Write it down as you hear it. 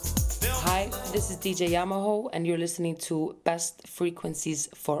Hi, this is DJ Yamaho, and you're listening to Best Frequencies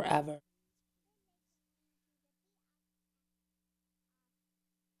Forever.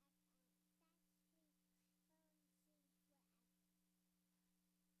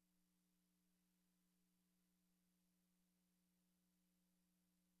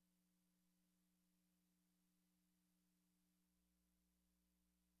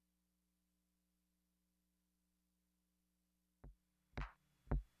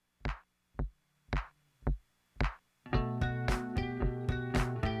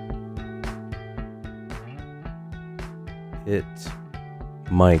 It,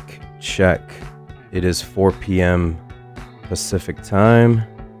 mic check. It is 4 p.m. Pacific time.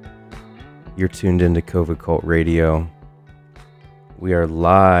 You're tuned into COVID Cult Radio. We are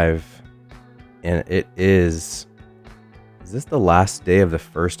live, and it is this the last day of the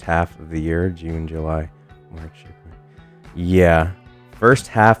first half of the year? June, July, March, April. Yeah, first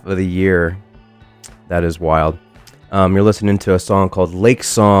half of the year. That is wild. You're listening to a song called Lake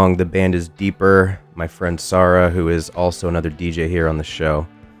Song. The band is Deeper. My friend Sarah, who is also another DJ here on the show,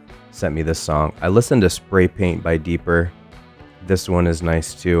 sent me this song. I listened to Spray Paint by Deeper. This one is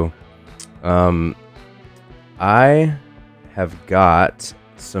nice too. I have got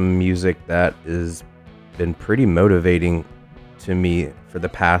some music that has been pretty motivating to me for the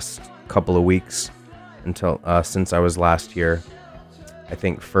past couple of weeks until since I was last here. I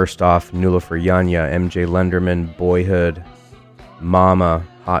think first off, Nilufer, Yanya, MJ Lenderman, Boyhood, Mama,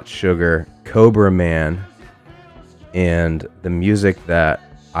 Hot Sugar, Cobra Man, and the music that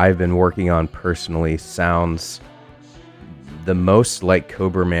I've been working on personally sounds the most like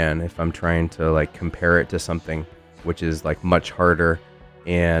Cobra Man if I'm trying to like compare it to something which is like much harder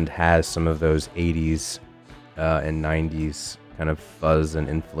and has some of those 80s and 90s kind of fuzz and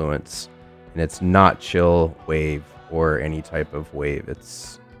influence. And it's not chill wave or any type of wave.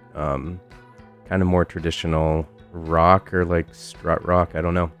 It's kind of more traditional rock or like strut rock. I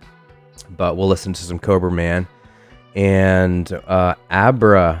don't know. But we'll listen to some Cobra Man. And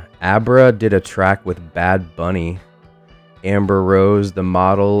Abra did a track with Bad Bunny. Amber Rose, the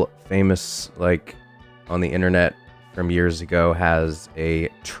model, famous like on the internet from years ago, has a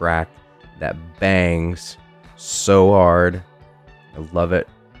track that bangs so hard. I love it.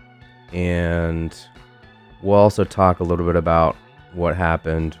 And we'll also talk a little bit about what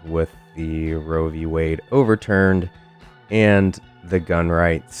happened with the Roe v. Wade overturned and the gun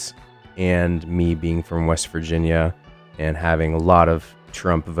rights, and me being from West Virginia and having a lot of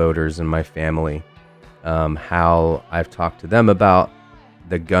Trump voters in my family. How I've talked to them about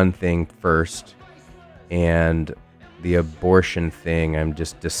the gun thing first and the abortion thing. I'm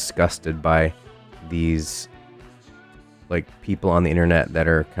just disgusted by these like people on the internet that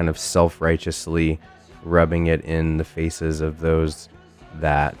are kind of self-righteously rubbing it in the faces of those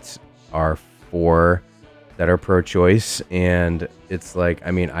that are pro-choice. And it's like,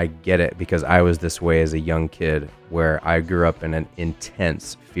 I mean, I get it because I was this way as a young kid where I grew up in an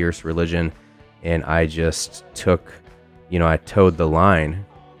intense, fierce religion, and I just took, I towed the line.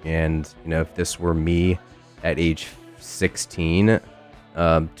 And, if this were me at age 16,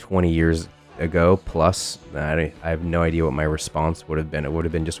 20 years ago plus, I have no idea what my response would have been. It would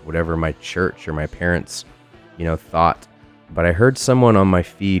have been just whatever my church or my parents, thought. But I heard someone on my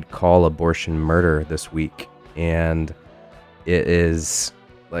feed call abortion murder this week, and it is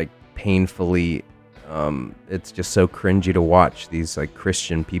like painfully, it's just so cringy to watch these like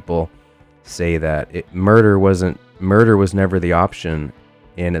Christian people say that murder was never the option.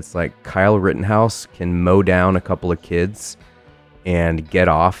 And it's like Kyle Rittenhouse can mow down a couple of kids and get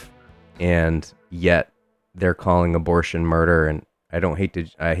off, and yet they're calling abortion murder. And I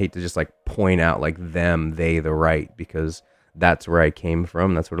hate to just like point out like they the right, because that's where I came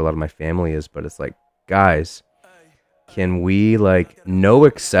from. That's what a lot of my family is. But it's like, guys, can we like no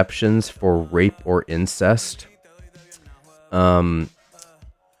exceptions for rape or incest? It's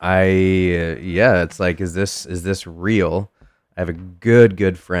like, is this real? I have a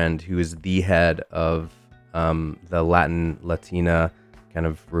good friend who is the head of the Latina kind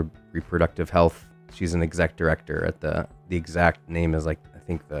of reproductive health. She's an exec director at the exact name is like, I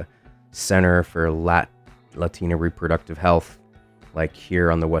think the Center for Latina Reproductive Health, like here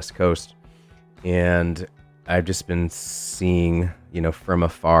on the West Coast. And I've just been seeing, from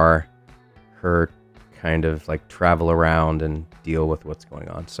afar, her kind of like travel around and deal with what's going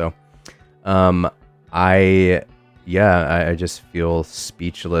on. So I just feel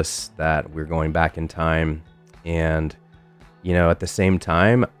speechless that we're going back in time. And, at the same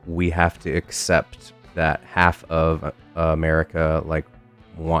time, we have to accept that half of America like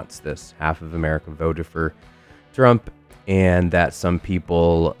wants this. Half of America voted for Trump, and that some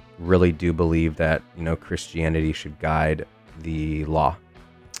people really do believe that, Christianity should guide the law.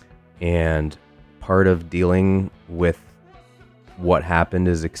 And part of dealing with what happened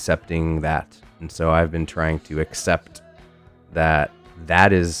is accepting that. And so I've been trying to accept that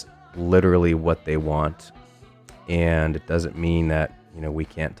that is literally what they want. And it doesn't mean that, we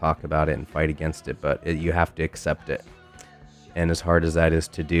can't talk about it and fight against it, but you have to accept it. And as hard as that is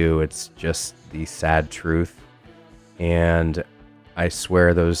to do, it's just the sad truth. And I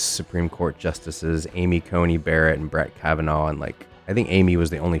swear those Supreme Court justices, Amy Coney Barrett and Brett Kavanaugh, and I think Amy was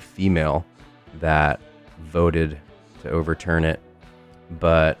the only female that voted to overturn it.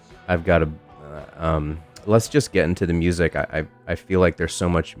 But I've got to, let's just get into the music. I feel like there's so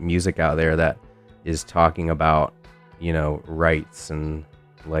much music out there that is talking about, rights and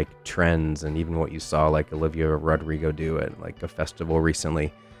trends, and even what you saw Olivia Rodrigo do at a festival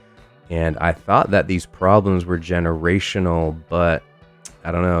recently. And I thought that these problems were generational, but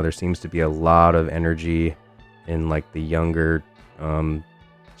I don't know, there seems to be a lot of energy in the younger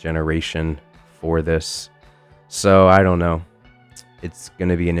generation for this. So I don't know. It's going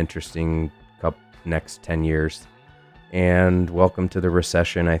to be an interesting next 10 years. And welcome to the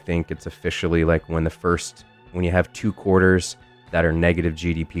recession. I think it's officially when you have 2 quarters that are negative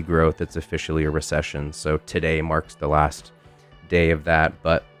GDP growth, it's officially a recession. So today marks the last day of that.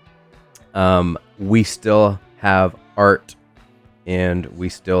 But we still have art and we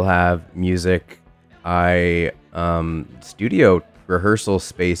still have music. Studio rehearsal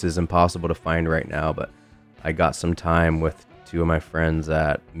space is impossible to find right now, but I got some time with 2 of my friends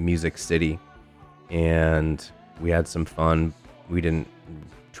at Music City and we had some fun. We didn't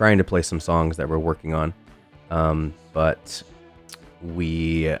trying to play some songs that we're working on. But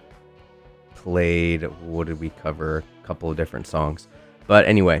we played, what did we cover? A couple of different songs. But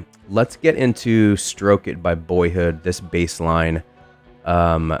anyway, let's get into Stroke It by Boyhood. This bass line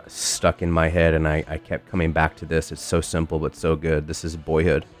stuck in my head, and I kept coming back to this. It's so simple, but so good. This is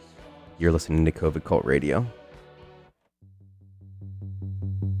Boyhood. You're listening to COVID Cult Radio.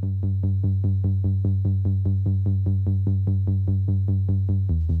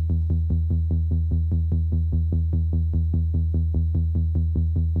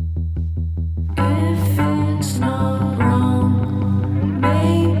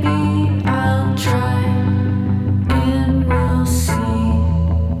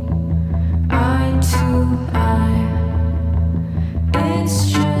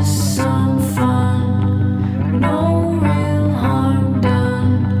 It's just some fun.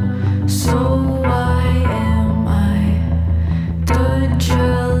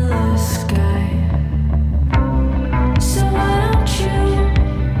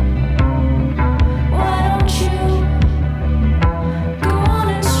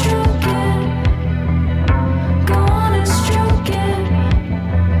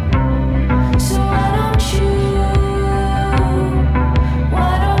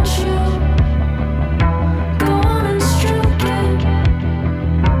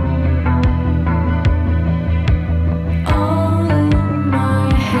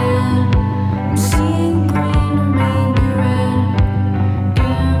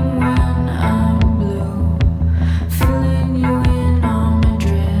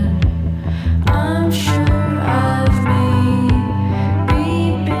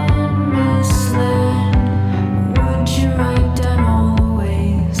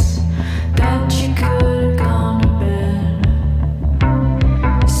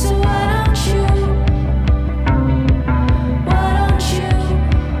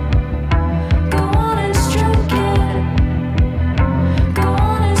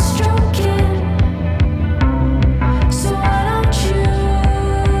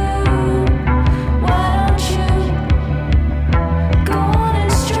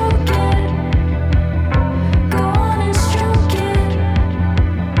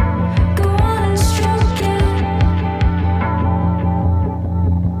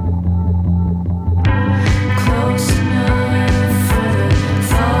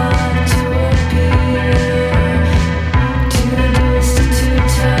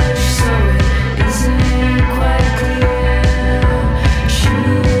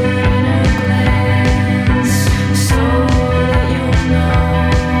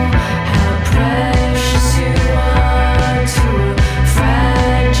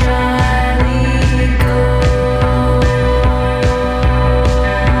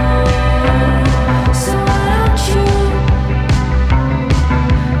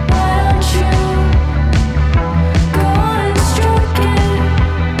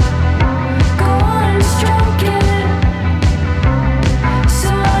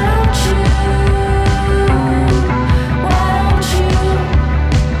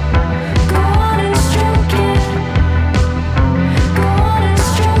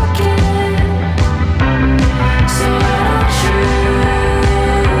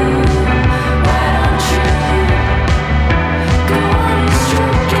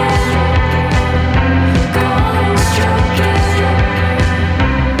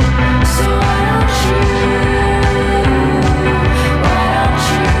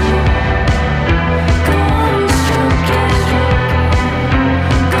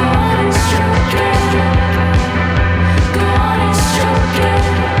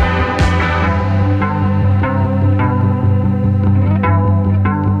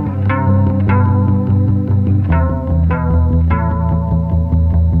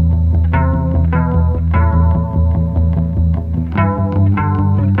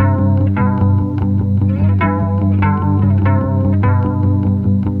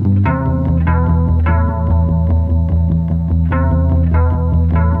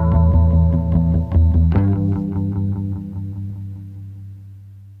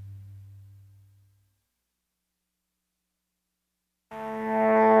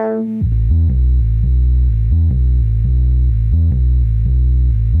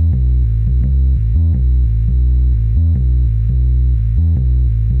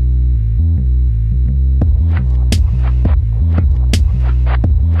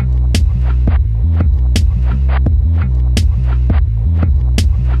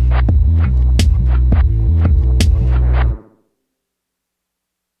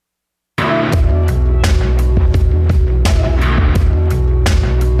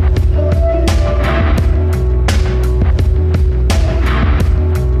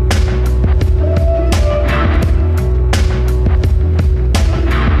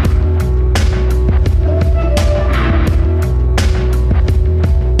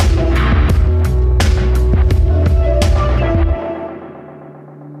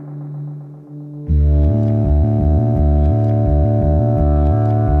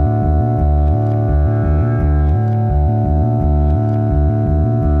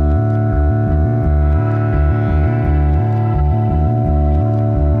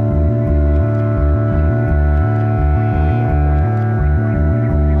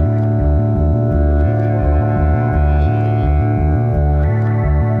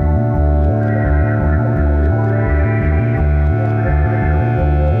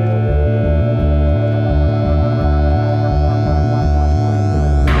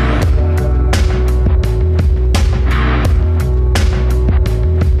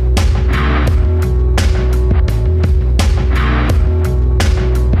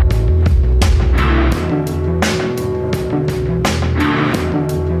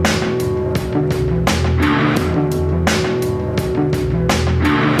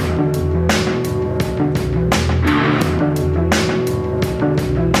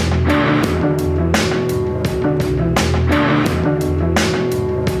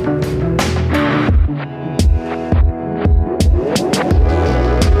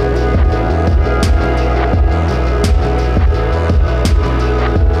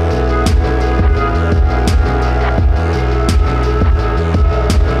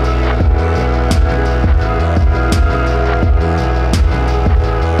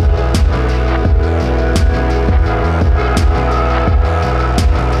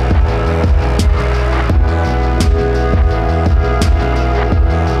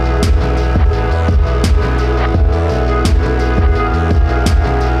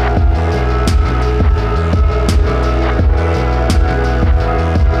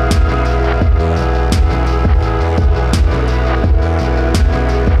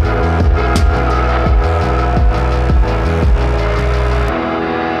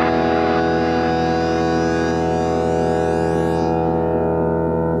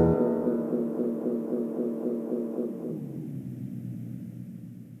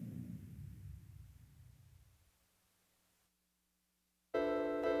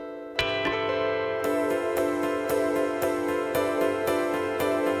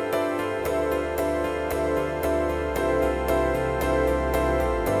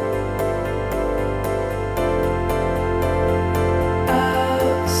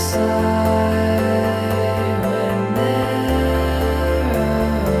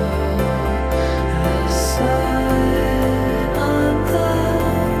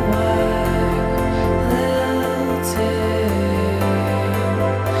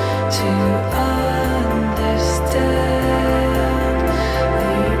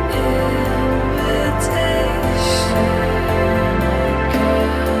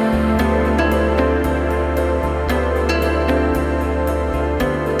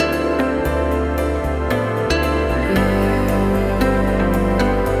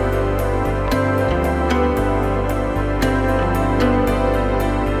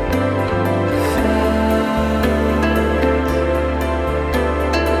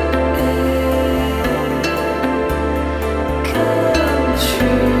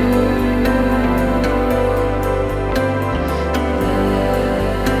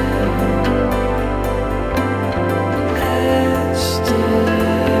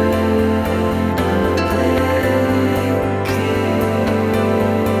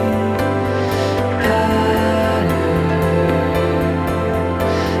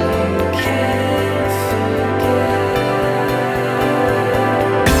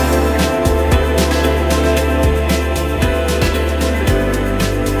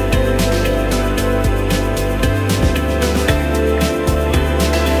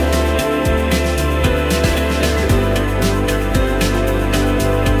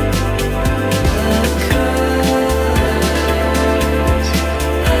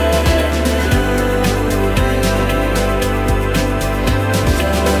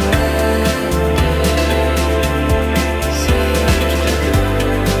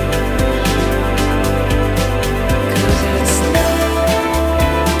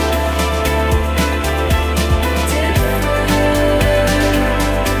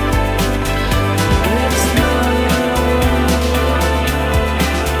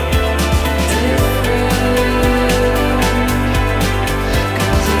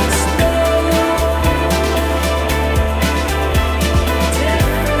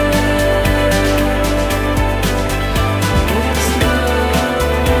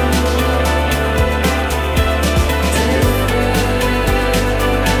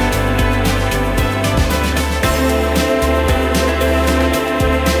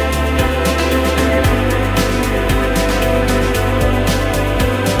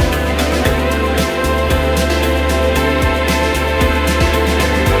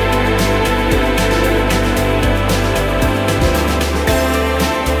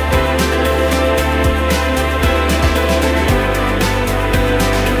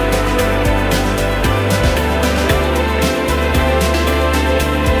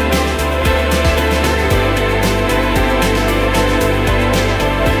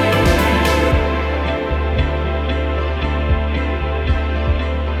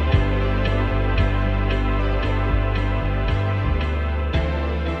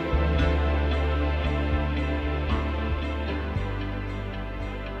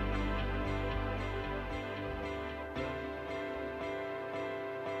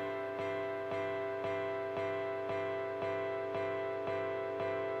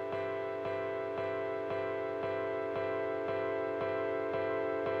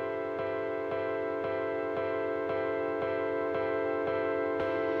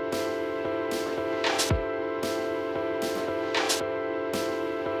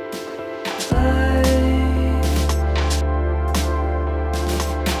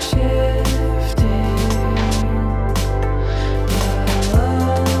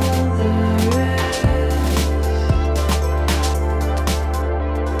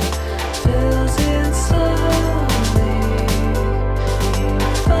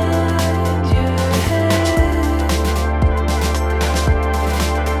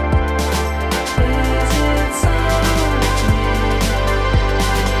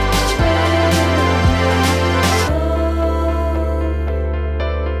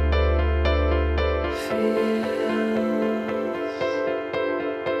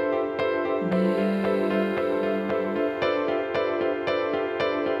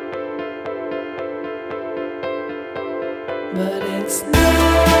 but it's not.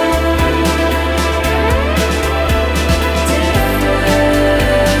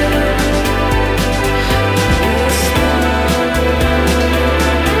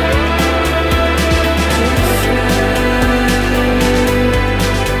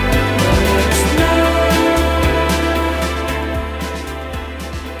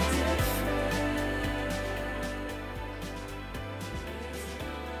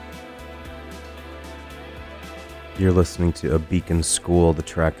 You're listening to A Beacon School. The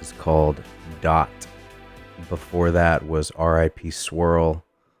track is called Dot. Before that was R.I.P. Swirl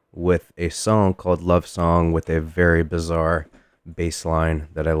with a song called Love Song with a very bizarre bass line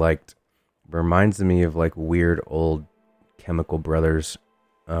that I liked. Reminds me of like weird old Chemical Brothers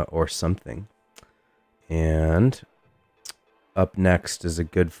or something. And up next is a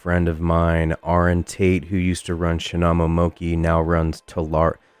good friend of mine, Aaron Tate, who used to run Shinamo Moki, now runs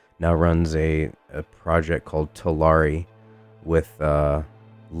a project called Talari with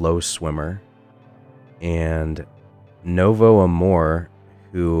Low Swimmer. And Novo Amor,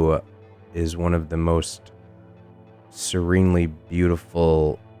 who is one of the most serenely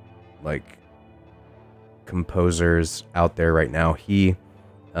beautiful like composers out there right now.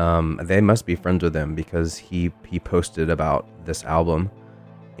 They must be friends with him because he posted about this album,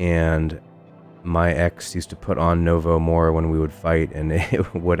 and my ex used to put on Novo Amor when we would fight, and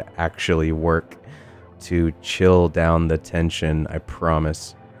it would actually work to chill down the tension, I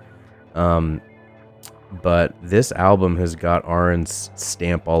promise. But this album has got Aaron's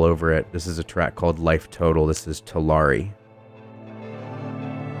stamp all over it. This is a track called Life Total. This is Talari.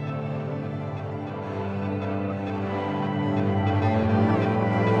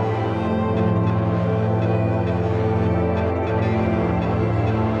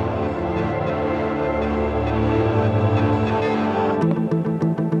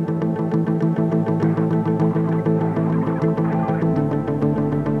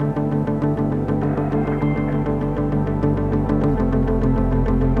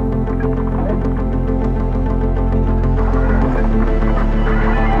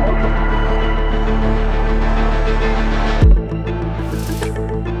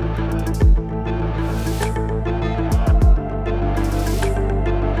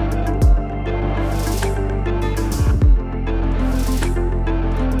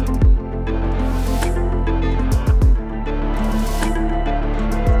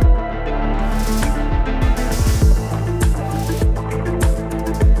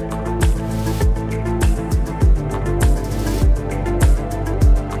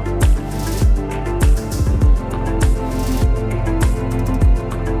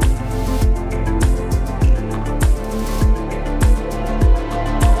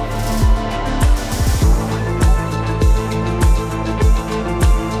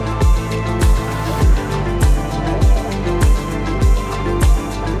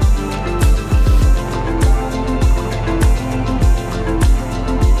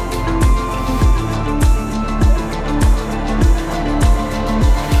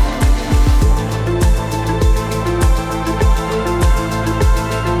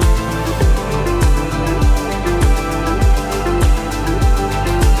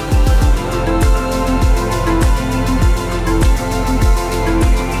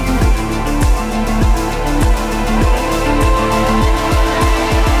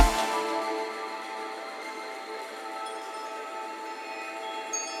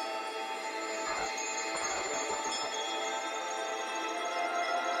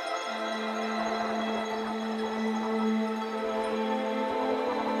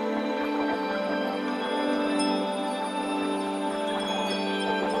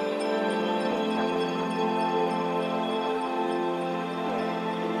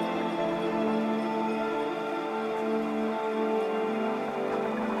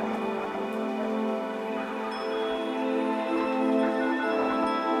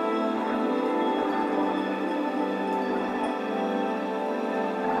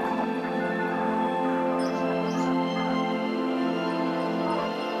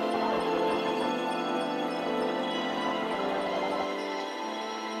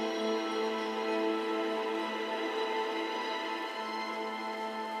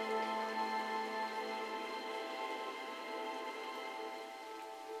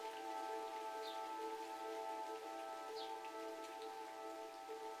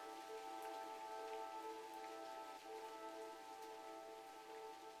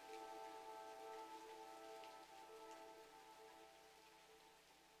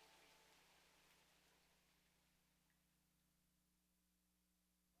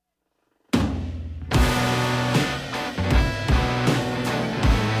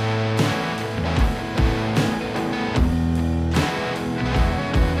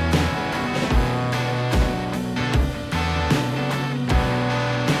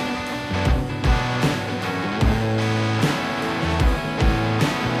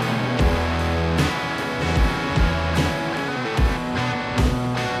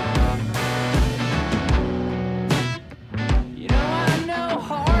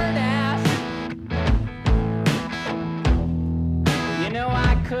 know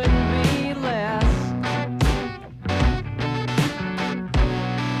I couldn't be less.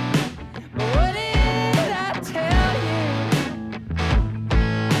 But what did I tell you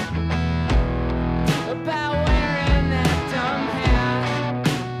about wearing that dumb hat?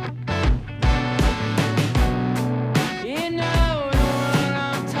 You know the one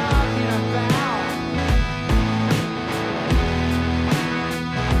I'm talking about.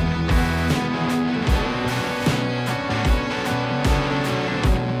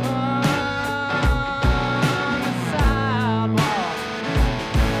 On the sidewalk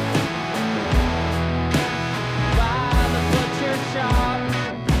by the butcher shop,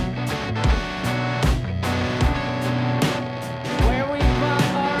 where we bought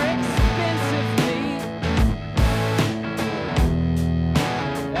our expensive meat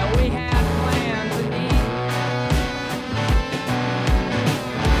that we had planned to eat.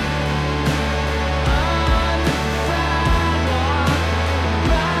 On the sidewalk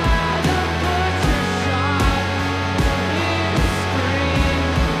by the butcher shop, you scream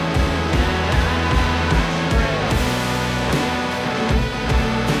and I trip.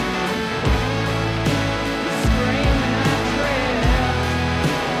 You scream and I trip.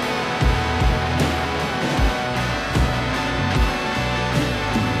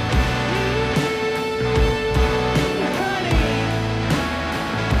 Honey,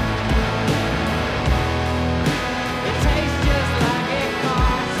 it tastes just like it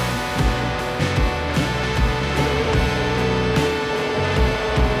costs.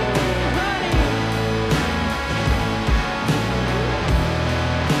 Honey, it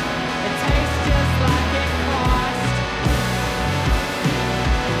tastes just like it costs.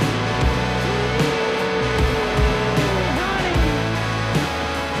 Honey,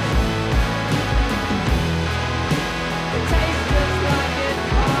 it tastes just like it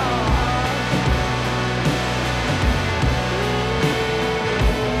costs.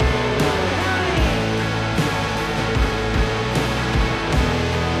 Honey,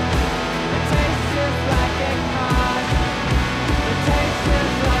 it tastes just like it costs. It tastes just like it costs. It tastes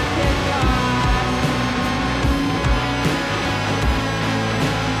just like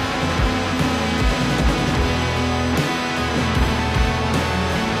it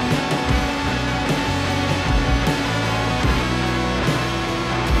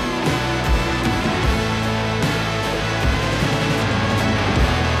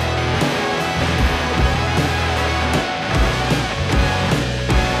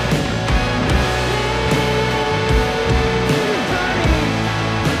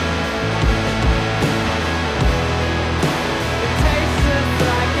It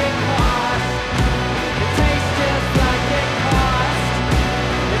tastes just like it costs.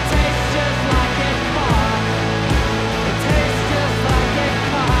 It tastes just like it costs. It tastes just like it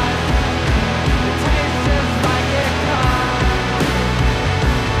costs. It tastes just like it costs.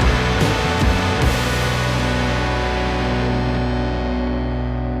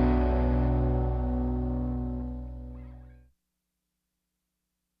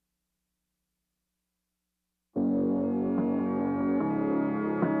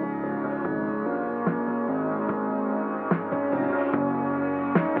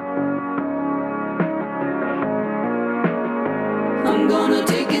 I'm gonna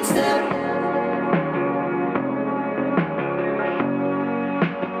take it step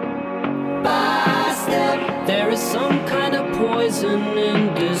by step. There is some kind of poison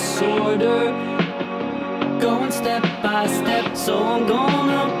and disorder. Going step by step, so I'm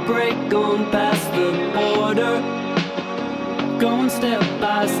gonna break on past the border. Going step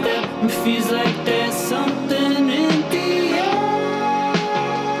by step, it feels like there's something in the air.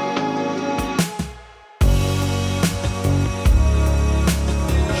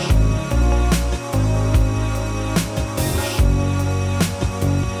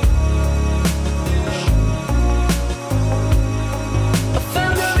 I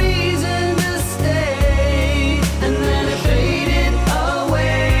found a reason to stay, and then it faded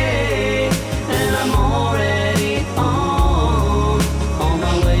away, and I'm already on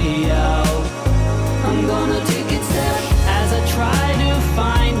my way out. I'm gonna take it step as I try to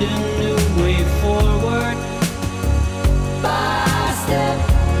find a new way forward. By step,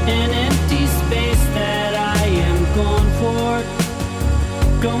 an empty space that I am going for.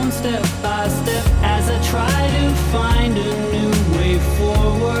 Going step by step as I try to find a new way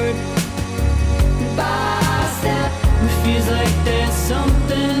forward. By step, it feels like there's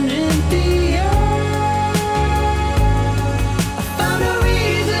something in the air. I found a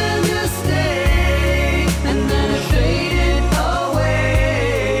reason to stay, and then it faded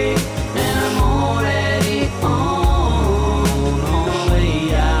away, and I'm already on my way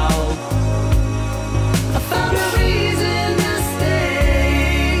out. I found a reason to stay.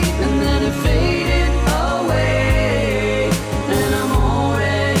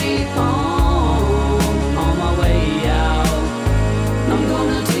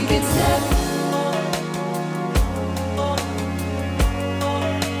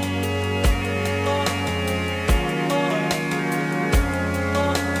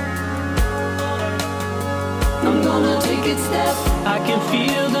 it step. I can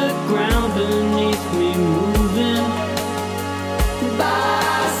feel the ground beneath me moving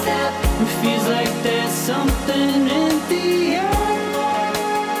by step. It feels like there's something in the air.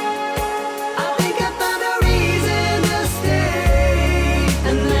 I think I found a reason to stay,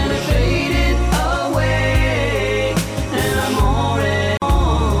 and then it faded away, and I'm already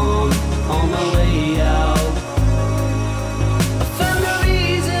on my way out. I found a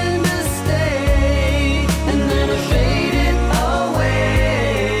reason to stay, and then it faded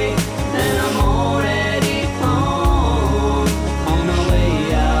away, and I'm already on my way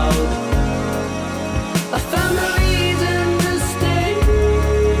out. I found a reason to stay.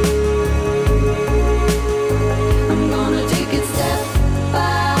 I'm gonna take it step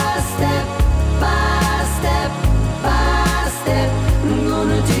by step by step by step. I'm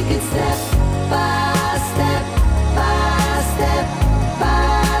gonna take it step by step by step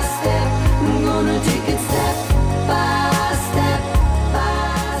by step. I'm gonna take it step by step by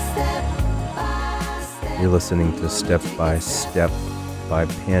step by step. You're listening to Step by Step by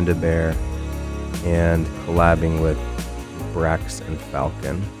Panda Bear and collabing with Brax and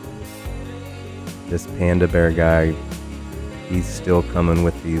Falcon. This Panda Bear guy, he's still coming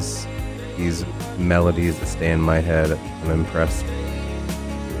with these melodies that stay in my head. I'm impressed.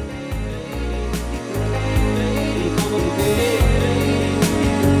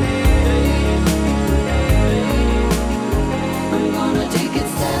 I'm gonna take it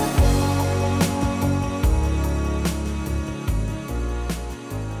step.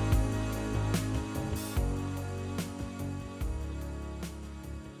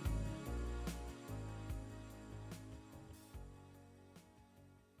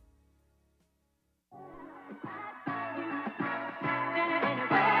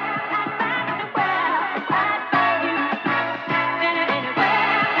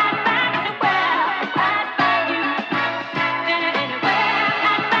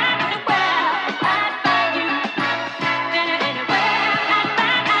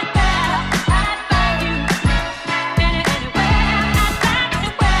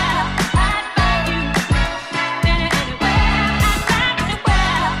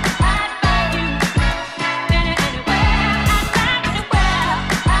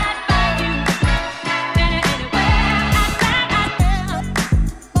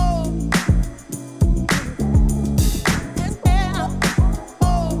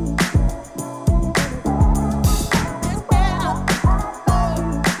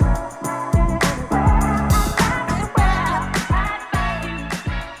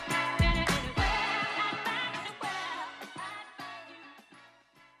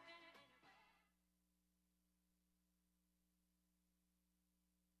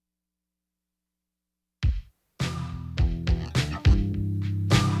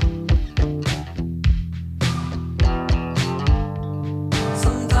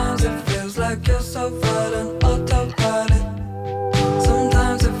 Sometimes it feels like you're so violent, autopilot.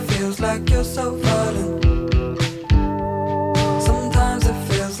 Sometimes it feels like you're so violent. Sometimes it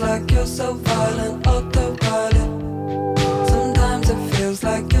feels like you're so violent, autopilot. Sometimes it feels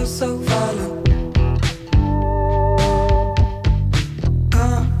like you're so violent.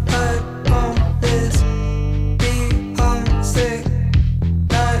 Can't hide from this. Be homesick.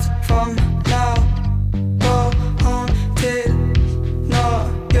 Nights from now. Go haunted.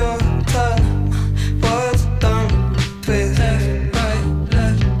 Not your turn. Words don't twist. Left,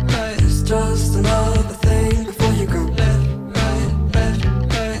 right. It's just another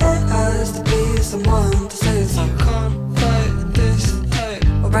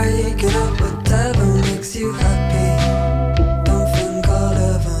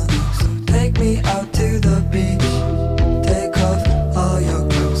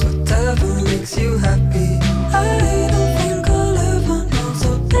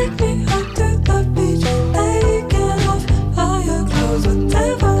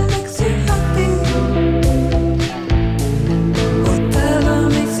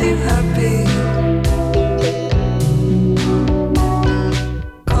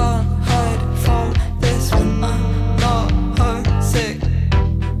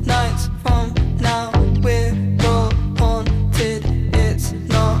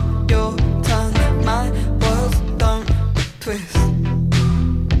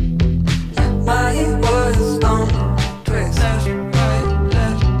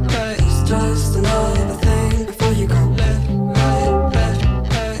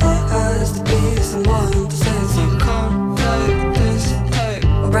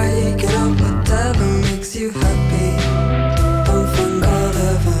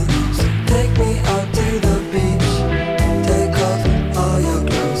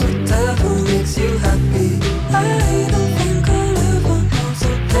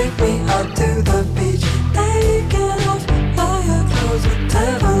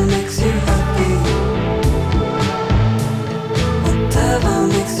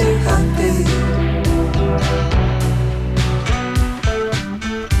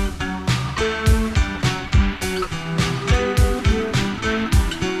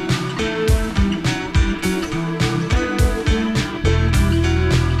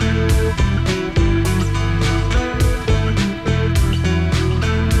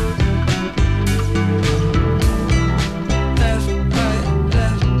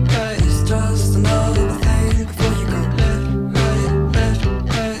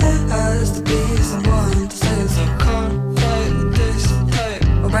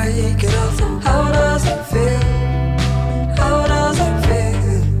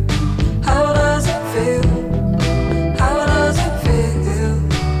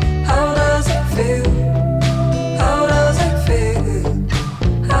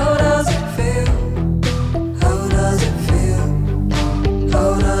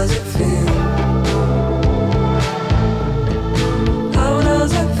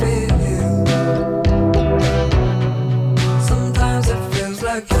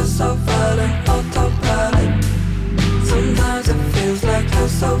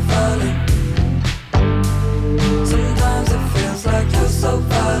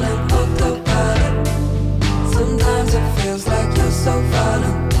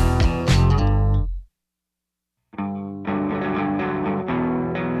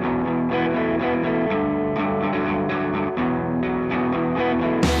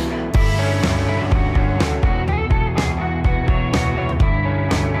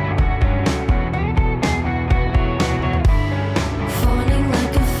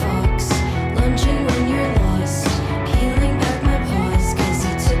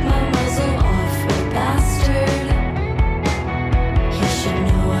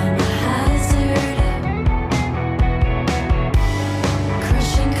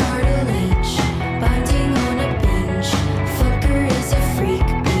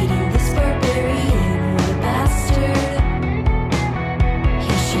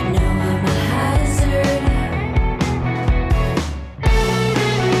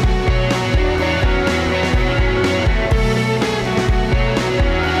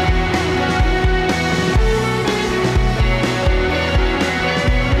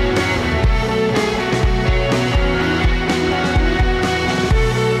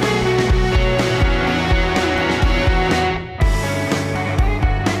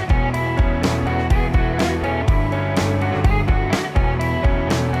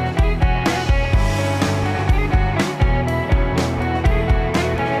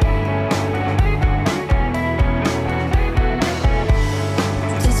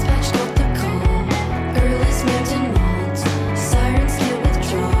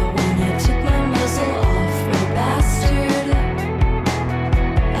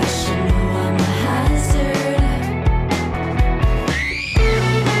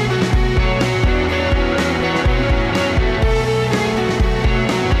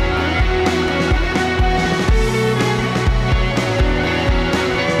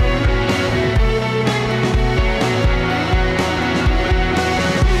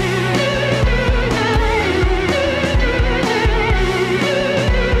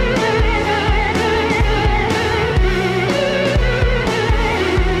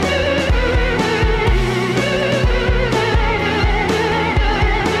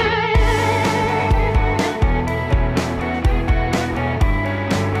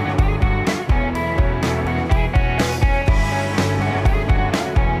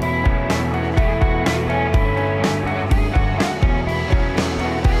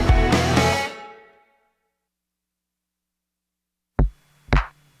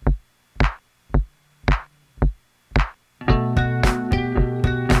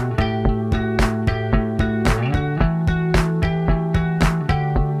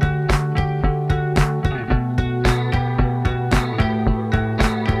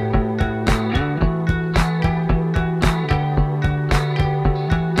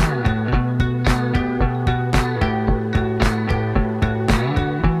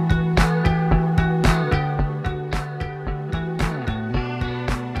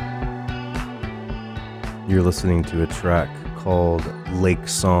listening to a track called Lake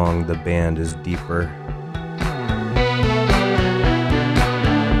Song. The band is Deeper.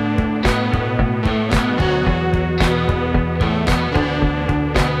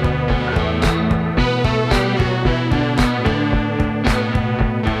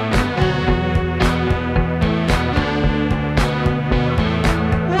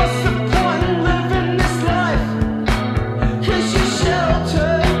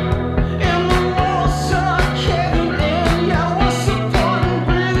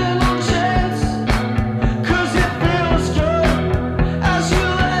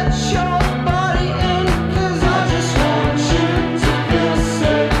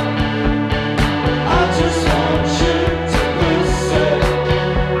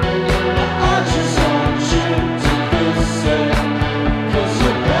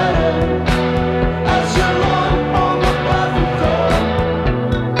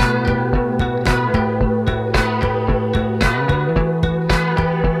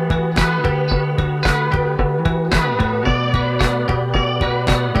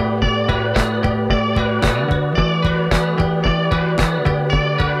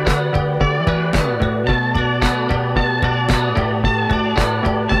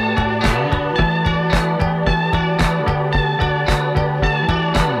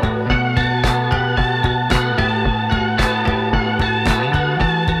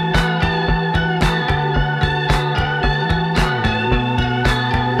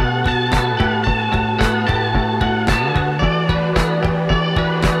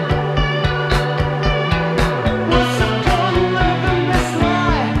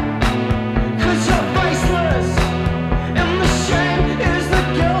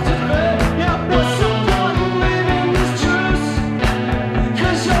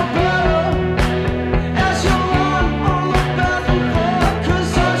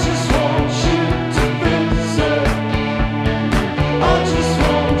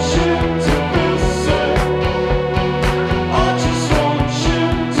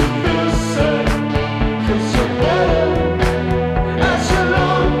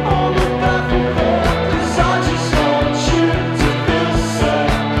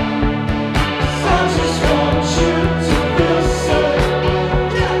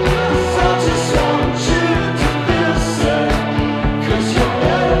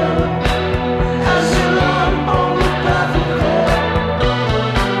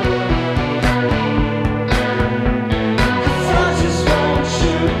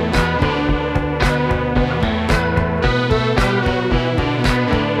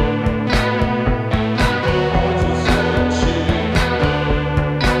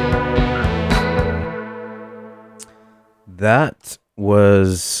 That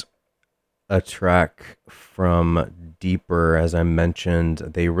was a track from Deeper. As I mentioned,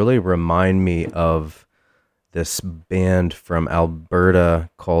 they really remind me of this band from Alberta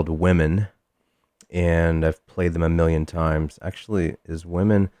called Women, and I've played them a million times. Actually, is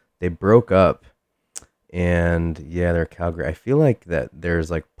Women, they broke up, and yeah, they're Calgary. I feel like that there's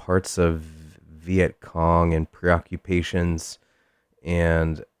like parts of Viet Cong and Preoccupations,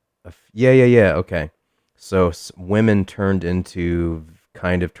 and okay. So Women turned into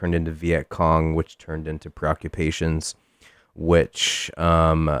Viet Cong, which turned into Preoccupations, which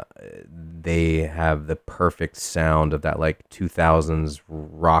they have the perfect sound of that like 2000s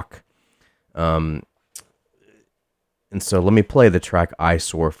rock. And so let me play the track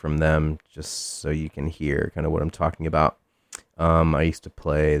Eyesore from them just so you can hear kind of what I'm talking about. I used to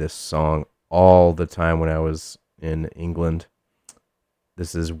play this song all the time when I was in England.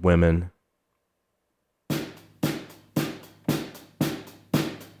 This is Women.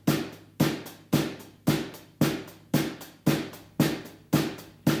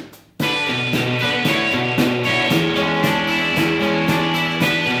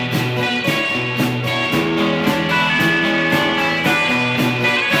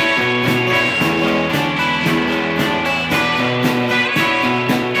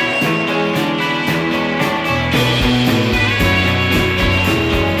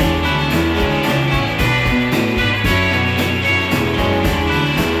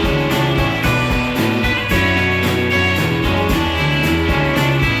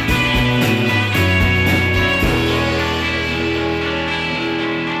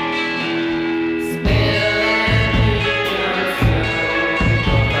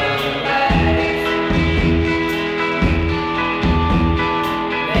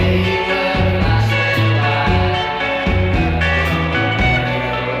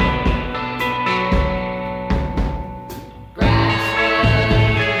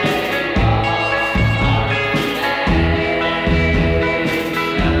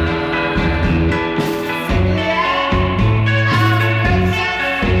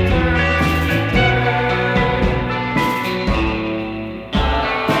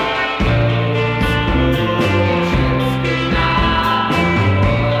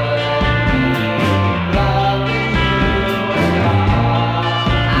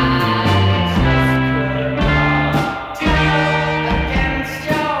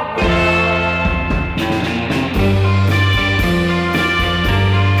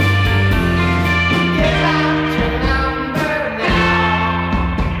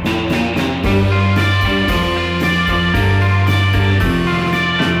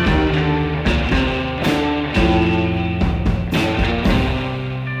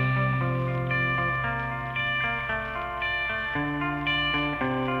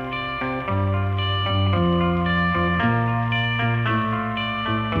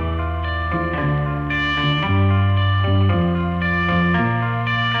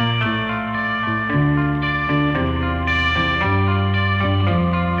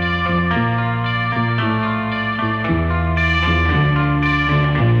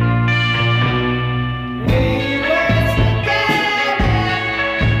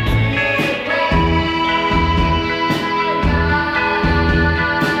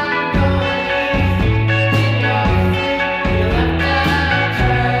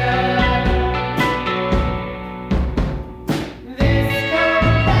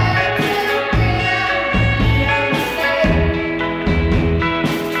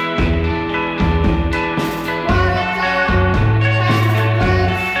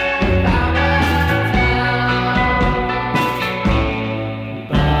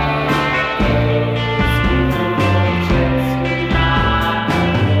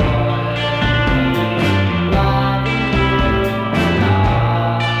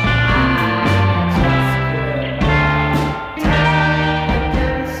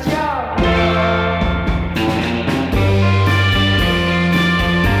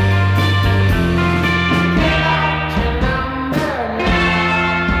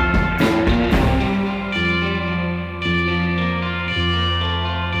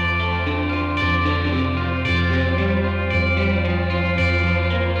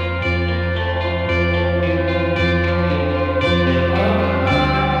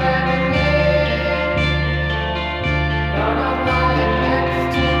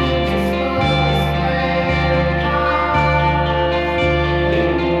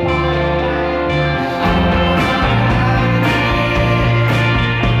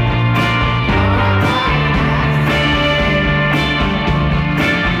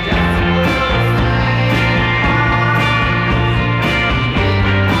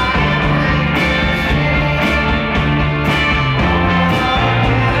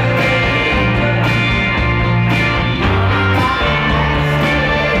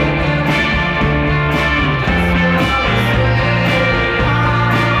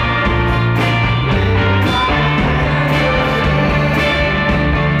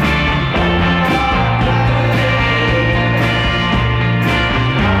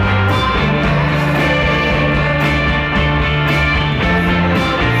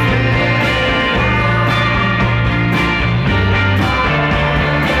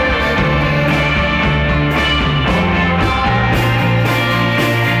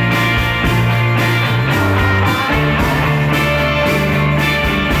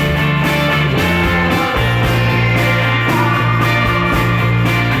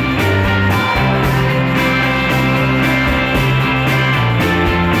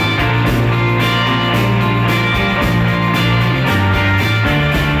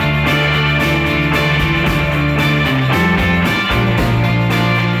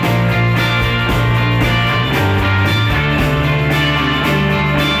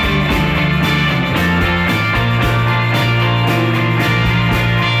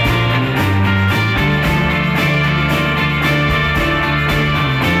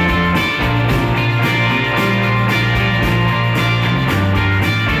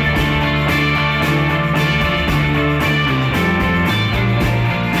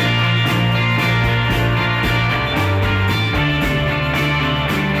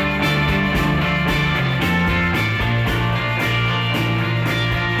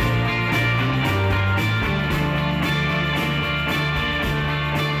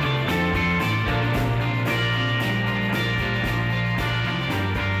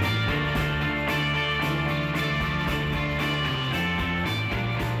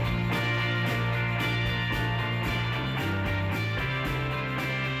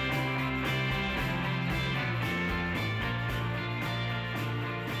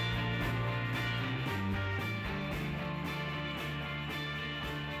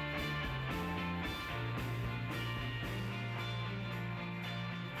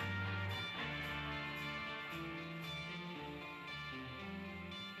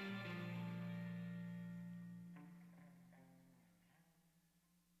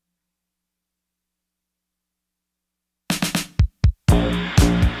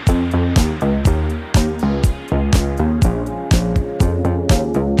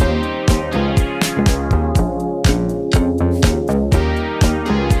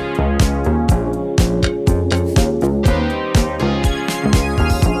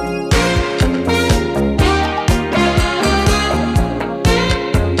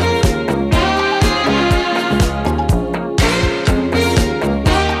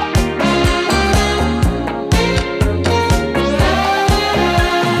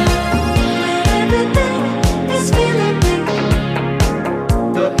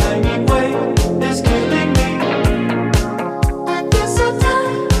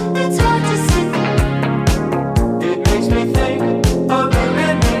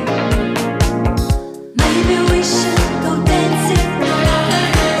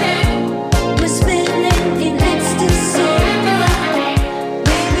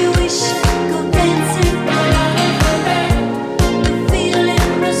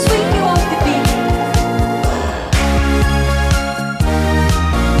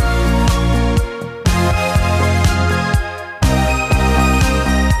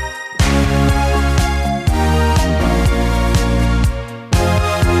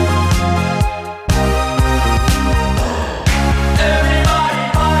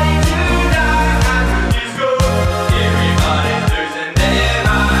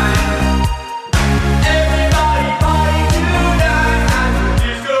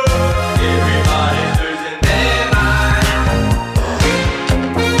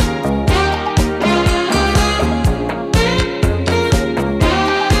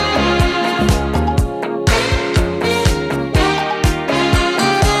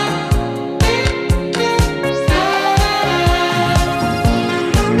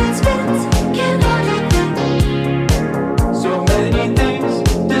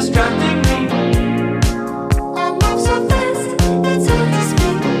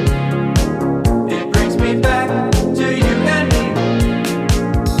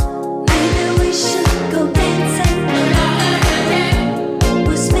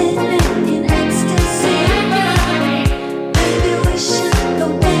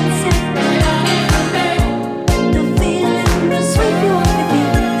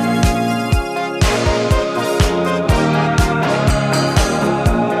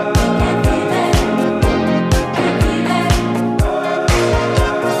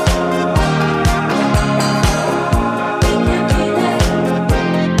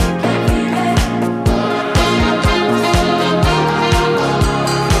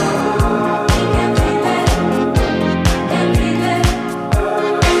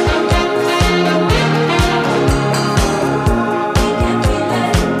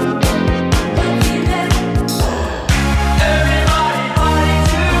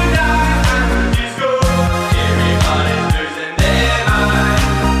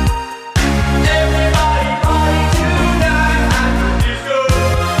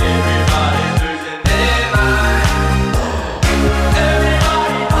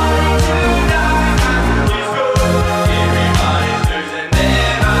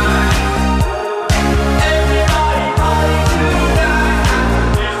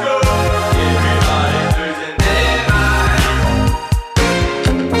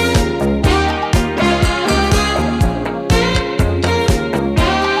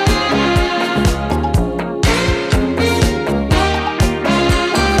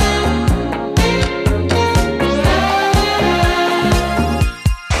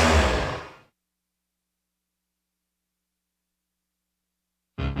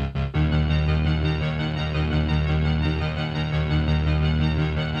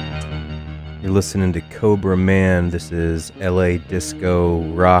 You're listening to Cobra Man. This is LA Disco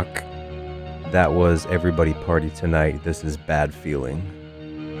Rock. That was Everybody Party Tonight. This is Bad Feeling.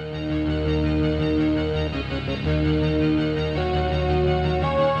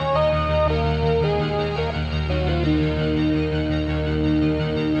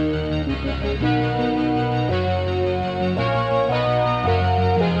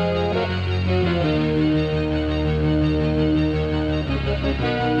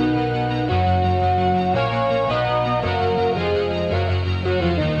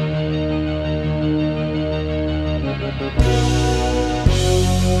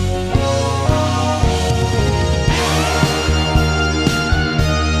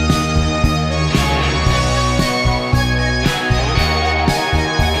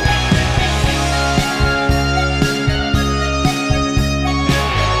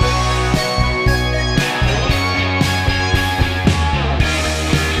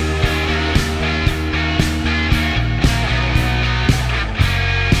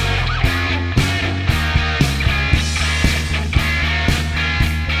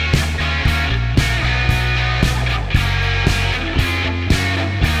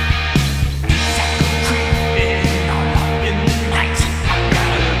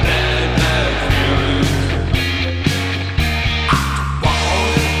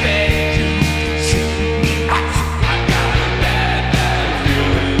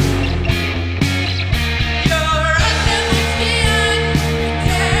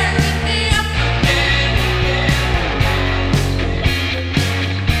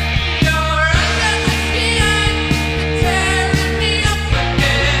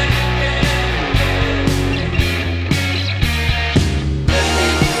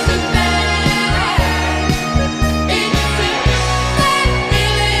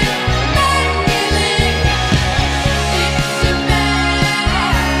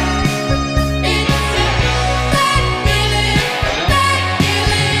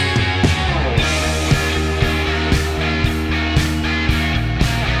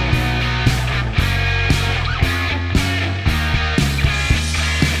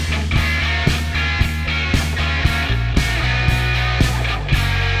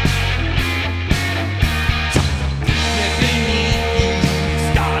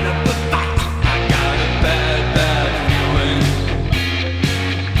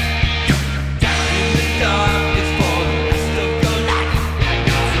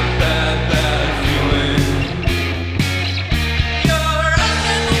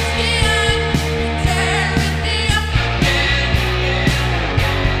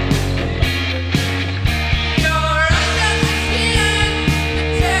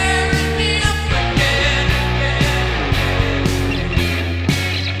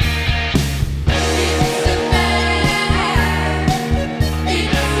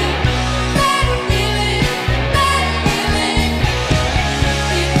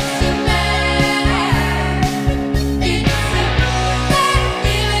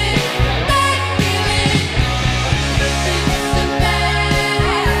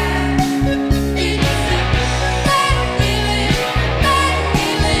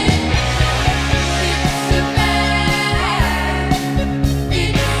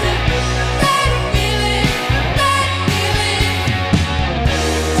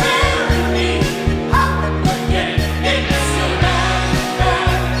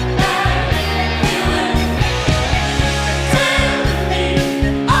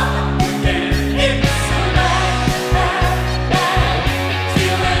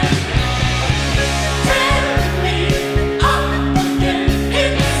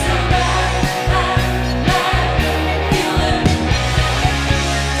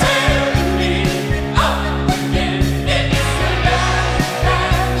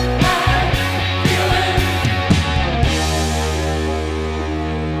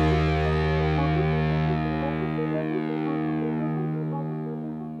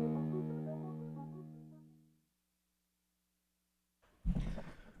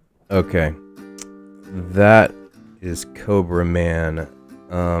 Okay, that is Cobra Man.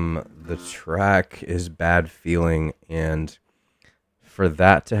 The track is Bad Feeling, and for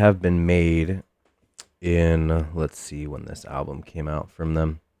that to have been made in, let's see when this album came out from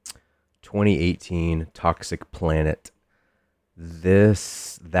them, 2018, Toxic Planet.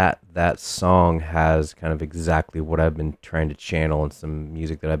 That song has kind of exactly what I've been trying to channel in some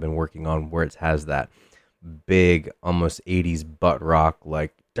music that I've been working on, where it has that big, almost 80s butt rock,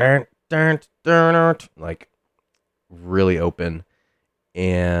 like dun, dun, dun, dun, like really open,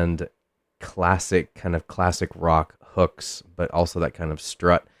 and classic rock hooks, but also that kind of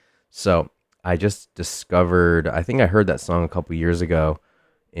strut. So I just discovered, I think I heard that song a couple years ago,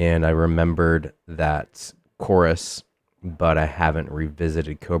 and I remembered that chorus, but I haven't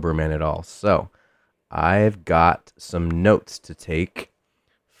revisited Cobra Man at all. So I've got some notes to take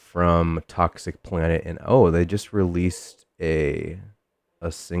from Toxic Planet, and they just released a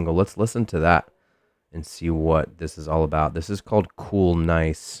single. Let's listen to that and see what this is all about. This is called Cool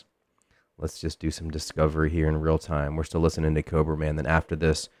Nice. Let's just do some discovery here in real time. We're still listening to Cobra Man. Then after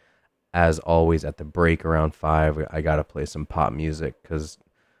this, as always, at the break around 5, I got to play some pop music because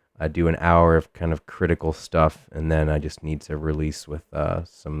I do an hour of kind of critical stuff, and then I just need to release with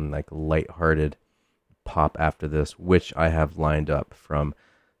some like lighthearted pop after this, which I have lined up from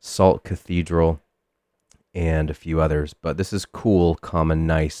Salt Cathedral and a few others. But this is Cool,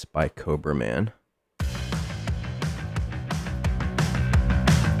 Nice by Cobra Man.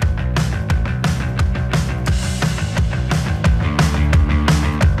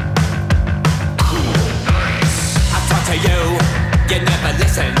 You never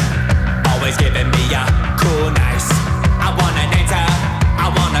listen, always giving me a cool nice. I want an answer,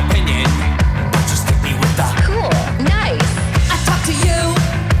 I want opinion, but you stick me with the cool nice. I talk to you,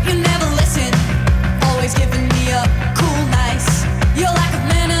 you never listen, always giving me a cool nice. Your lack of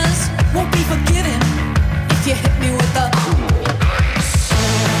manners won't be forgiven.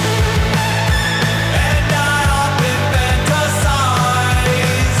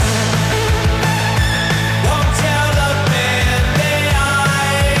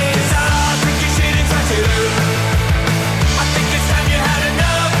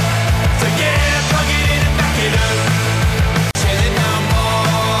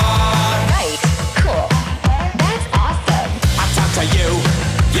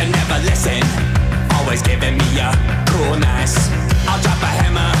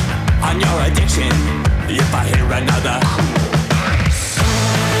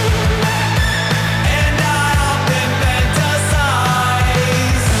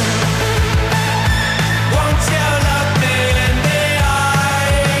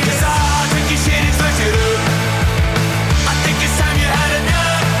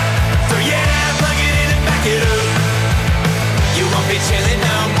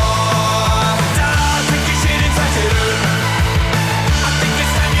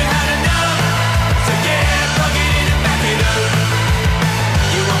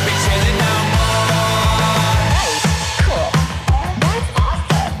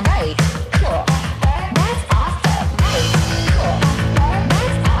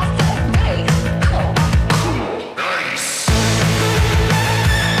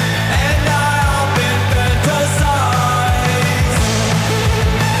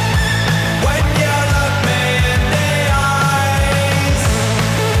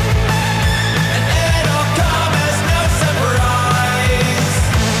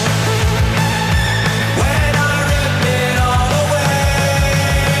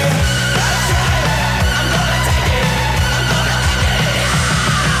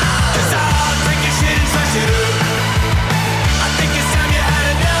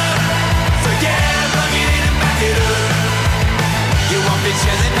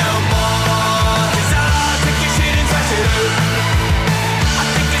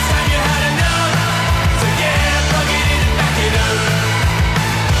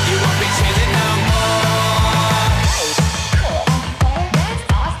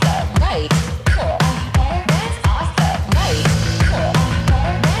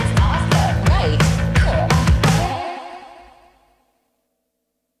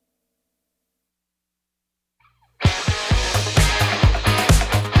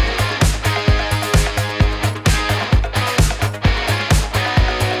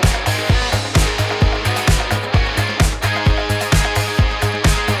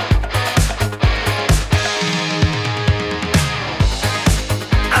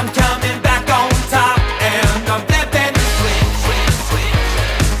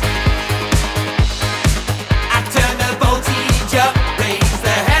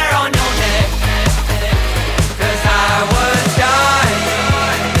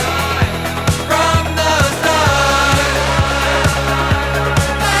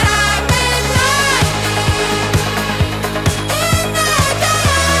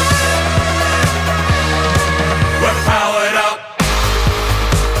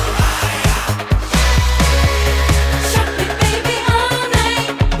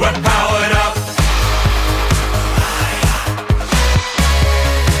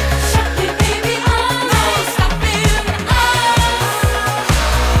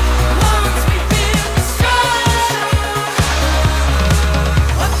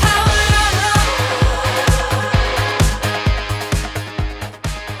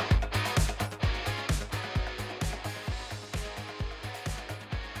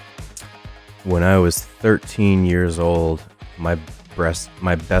 When I was 13 years old, my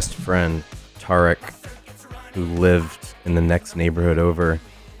best friend, Tarek, who lived in the next neighborhood over,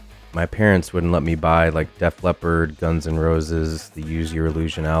 my parents wouldn't let me buy like Def Leppard, Guns N' Roses, the Use Your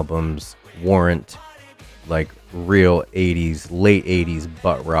Illusion albums, Warrant, like real 80s, late 80s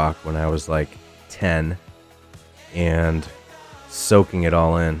butt rock when I was like 10, and soaking it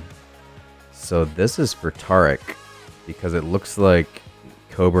all in. So this is for Tarek, because it looks like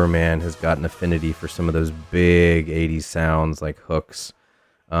Cobra Man has got an affinity for some of those big 80s sounds like hooks.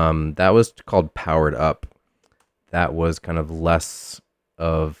 That was called Powered Up. That was kind of less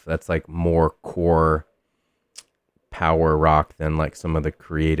of, that's like more core power rock than like some of the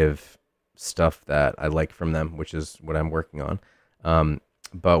creative stuff that I like from them, which is what I'm working on.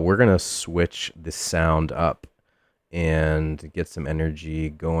 But we're going to switch the sound up and get some energy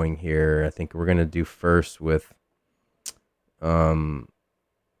going here. I think we're going to do first with,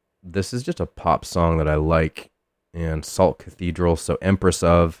 this is just a pop song that I like, and Salt Cathedral. So Empress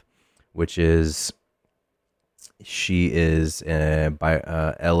of, which is, she is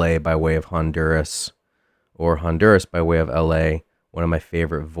by LA by way of Honduras, or Honduras by way of LA. One of my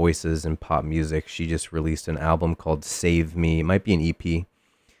favorite voices in pop music. She just released an album called Save Me. It might be an EP,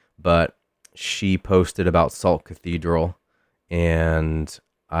 but she posted about Salt Cathedral, and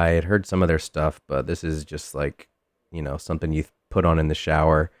I had heard some of their stuff, but this is just like, you know, something you put on in the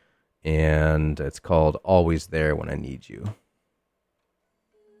shower, and it's called Always There When I Need You.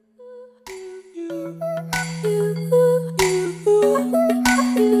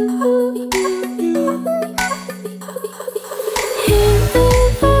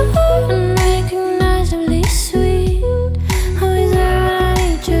 Unrecognizably sweet. Always there when I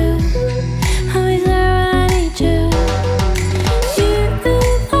need you. Always there when I need you. You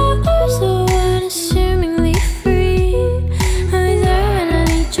are so unassumingly free. Always there when I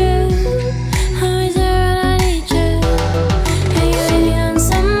need you. Always there when I need you.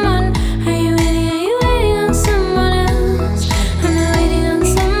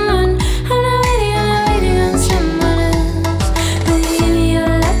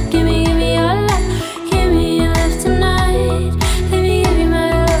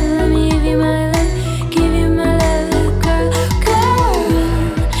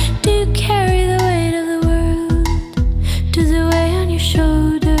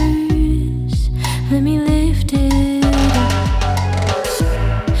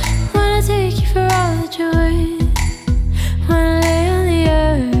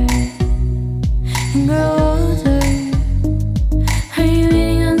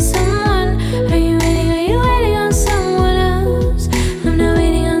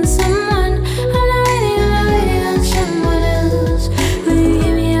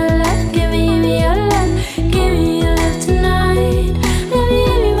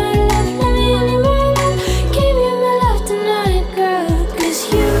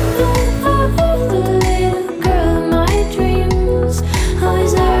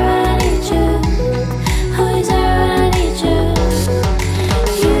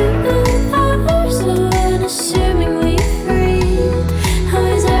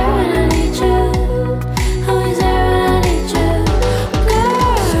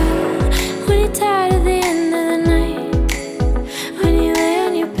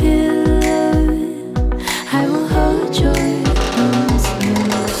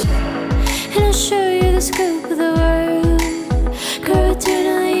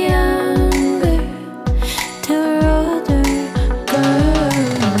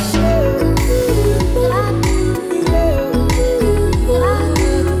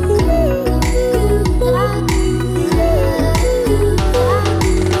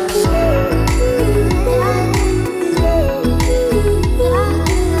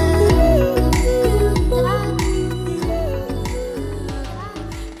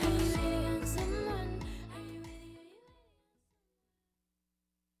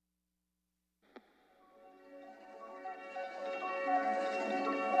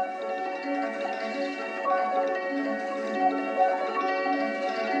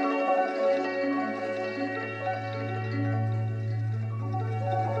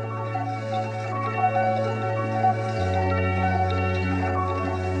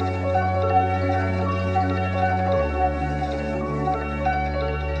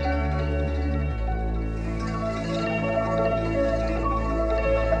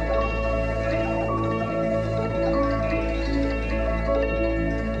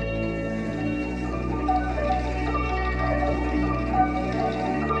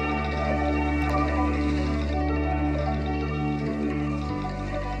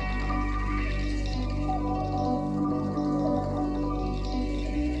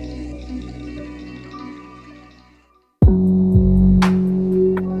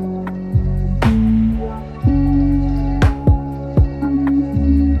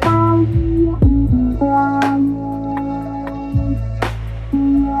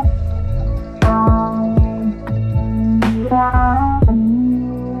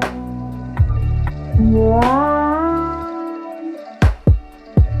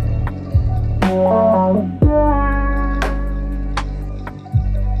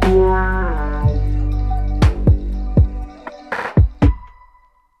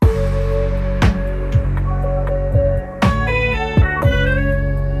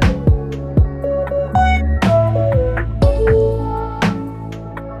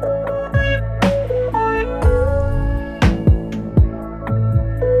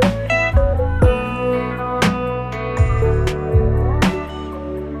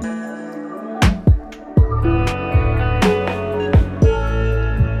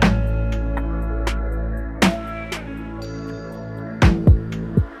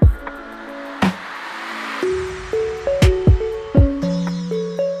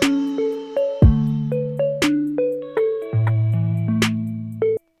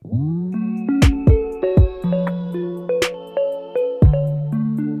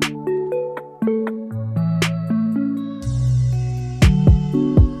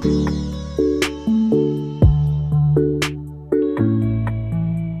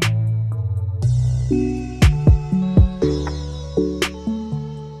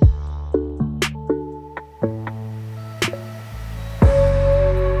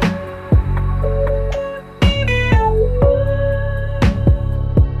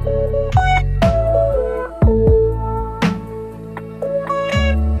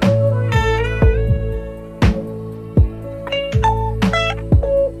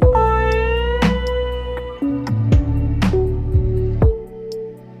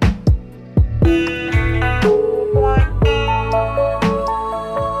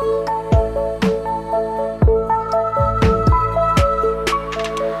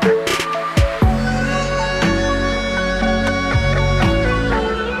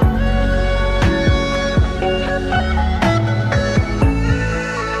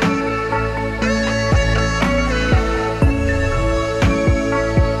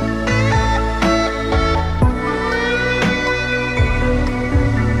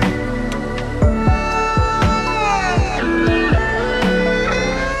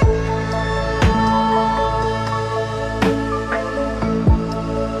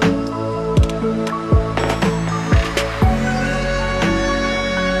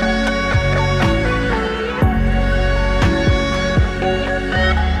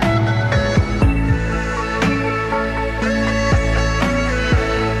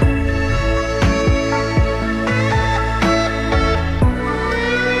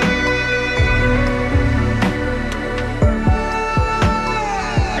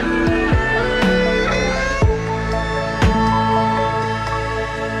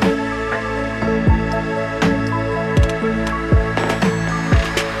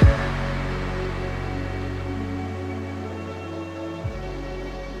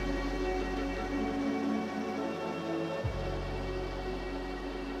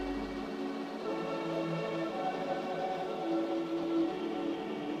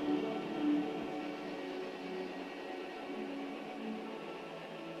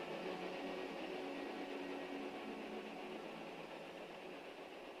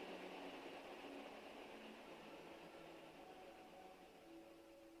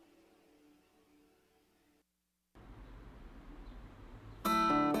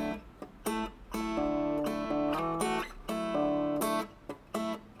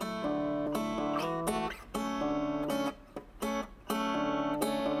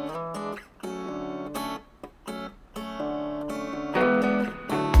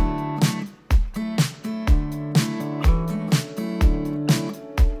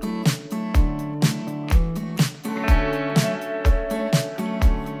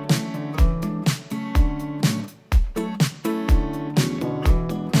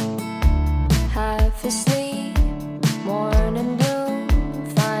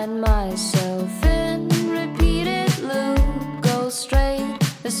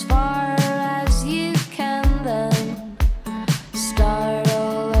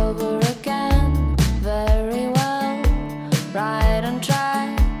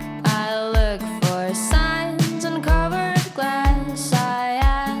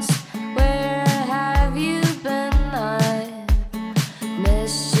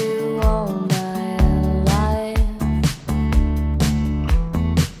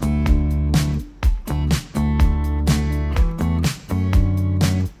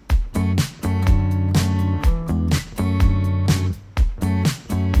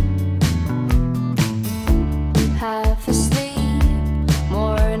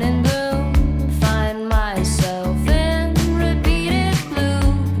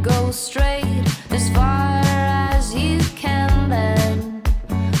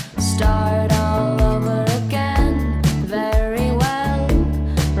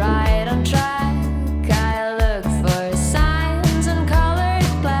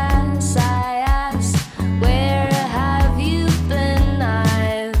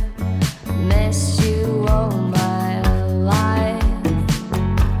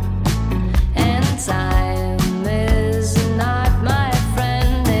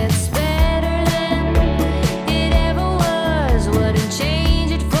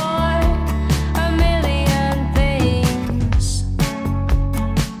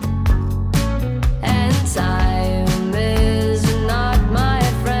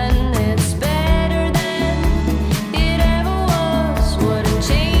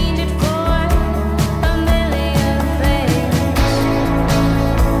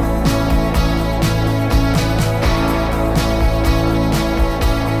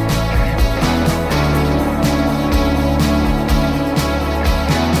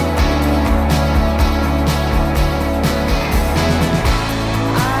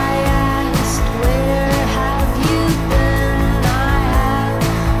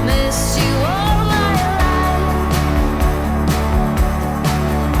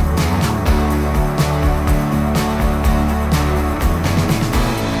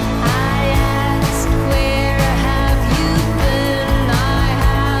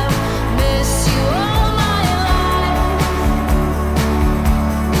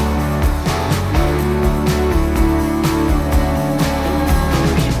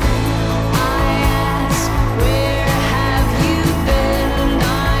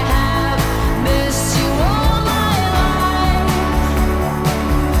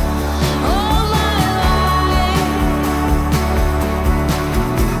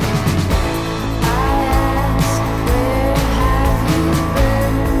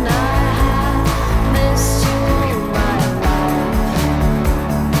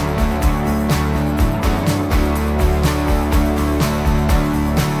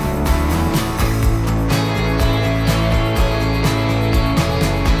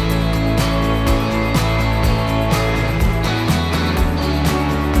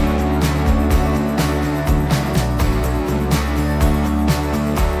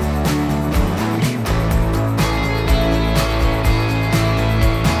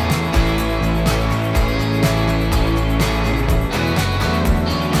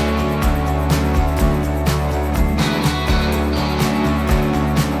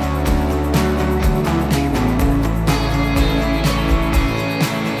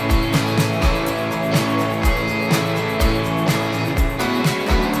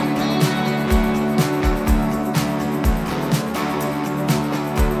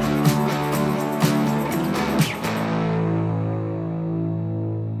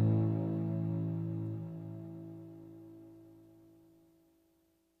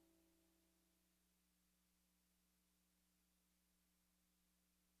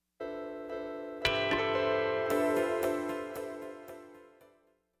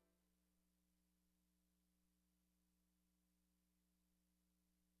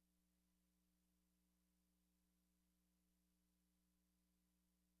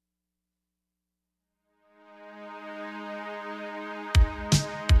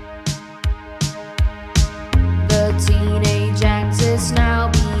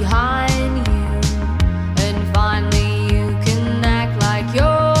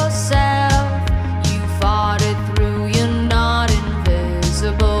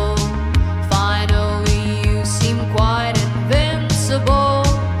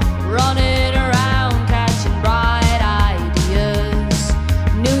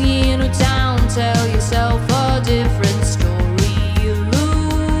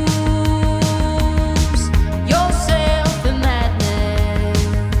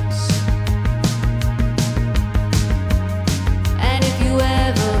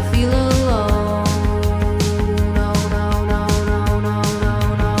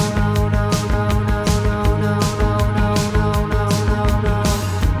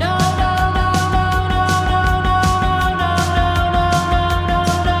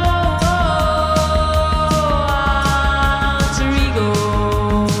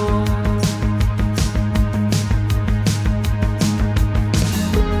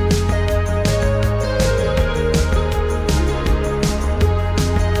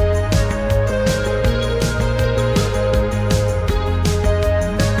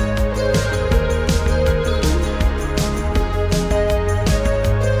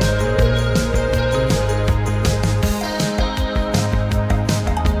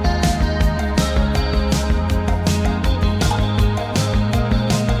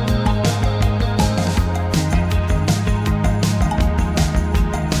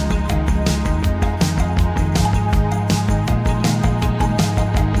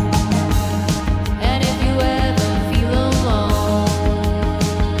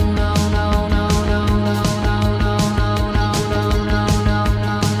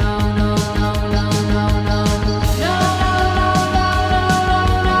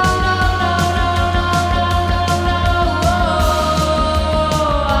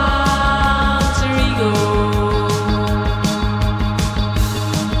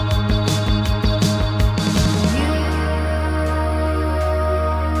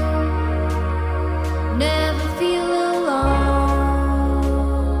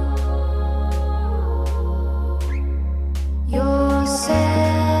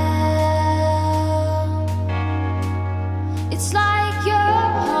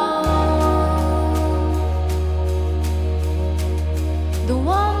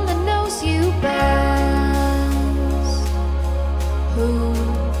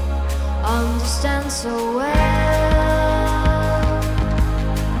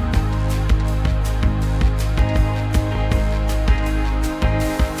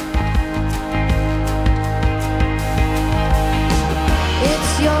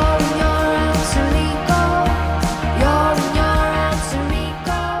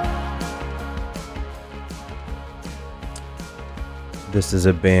 This is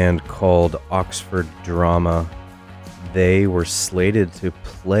a band called Oxford Drama. They were slated to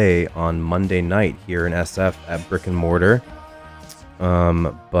play on Monday night here in SF at Brick and Mortar,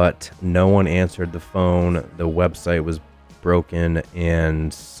 but no one answered the phone. The website was broken,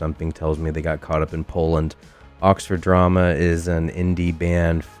 and something tells me they got caught up in Poland. Oxford Drama is an indie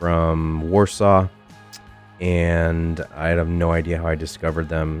band from Warsaw, and I have no idea how I discovered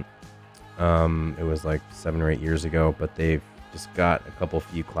them. It was like 7 or 8 years ago, but they've just got a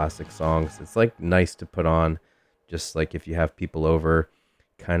few classic songs. It's like nice to put on, just like if you have people over,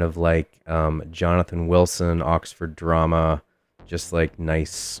 kind of like Jonathan Wilson, Oxford Drama, just like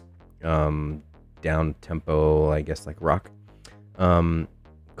nice down tempo, I guess, like rock.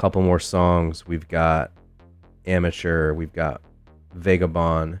 Couple more songs. We've got Amateur, we've got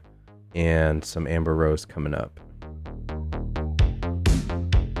Vagabond, and some Amber Rose coming up.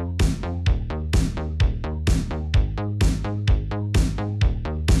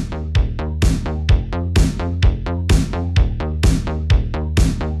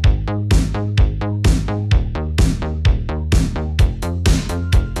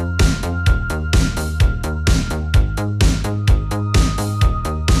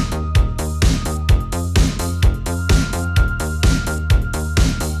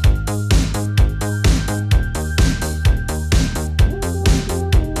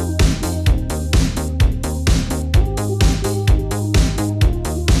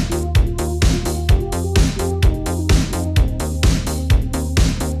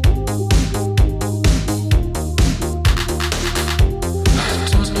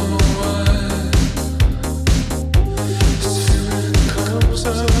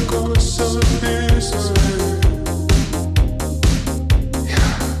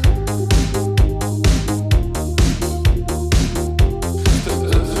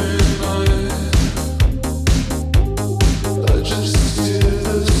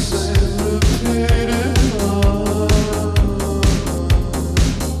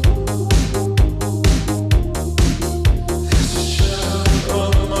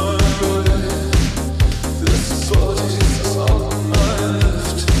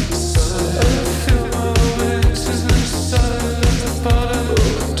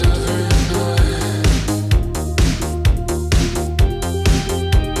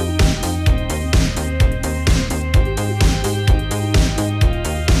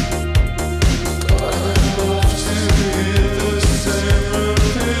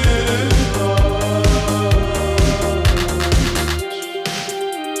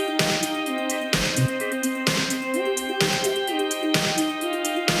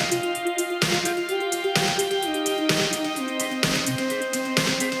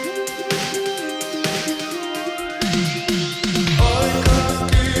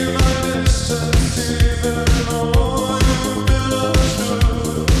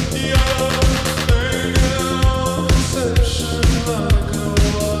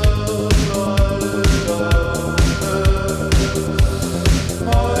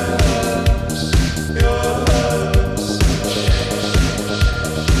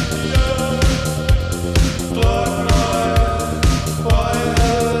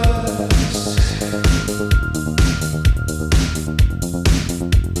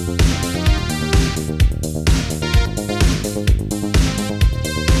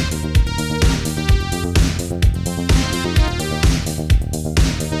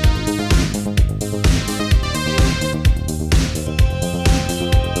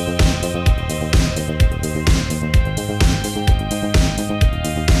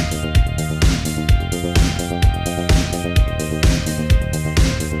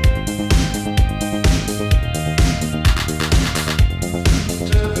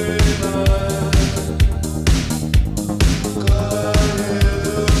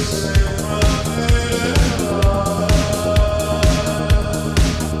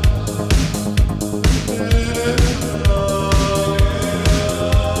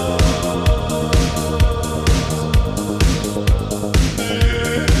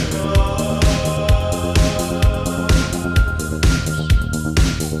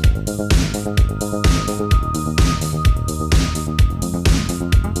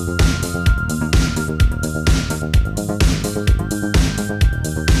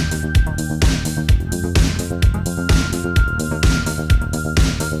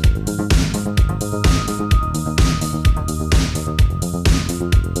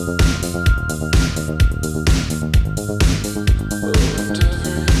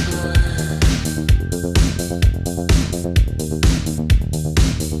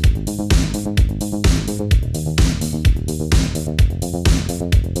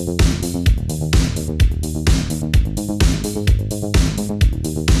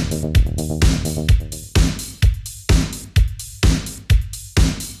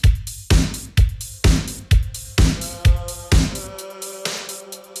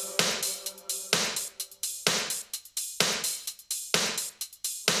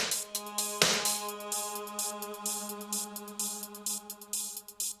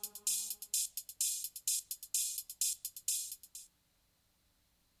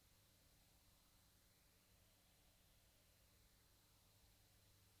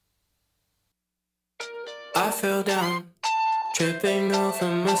 I fell down, tripping over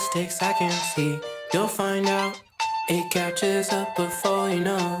mistakes I can see. You'll find out, it catches up before you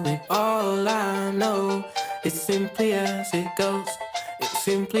know it. All I know, it's simply as it goes. It's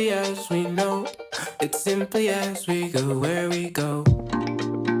simply as we know. It's simply as we go where we go.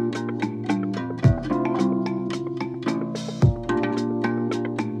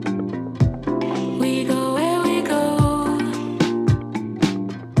 We go where we go.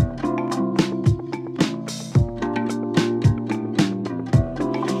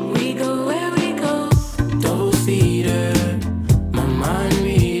 We go where we go. Double feeder, my mind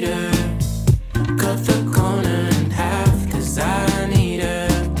reader. Cut the corner in half, 'cause I need her.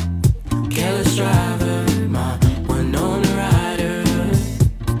 Careless driver, my one on rider.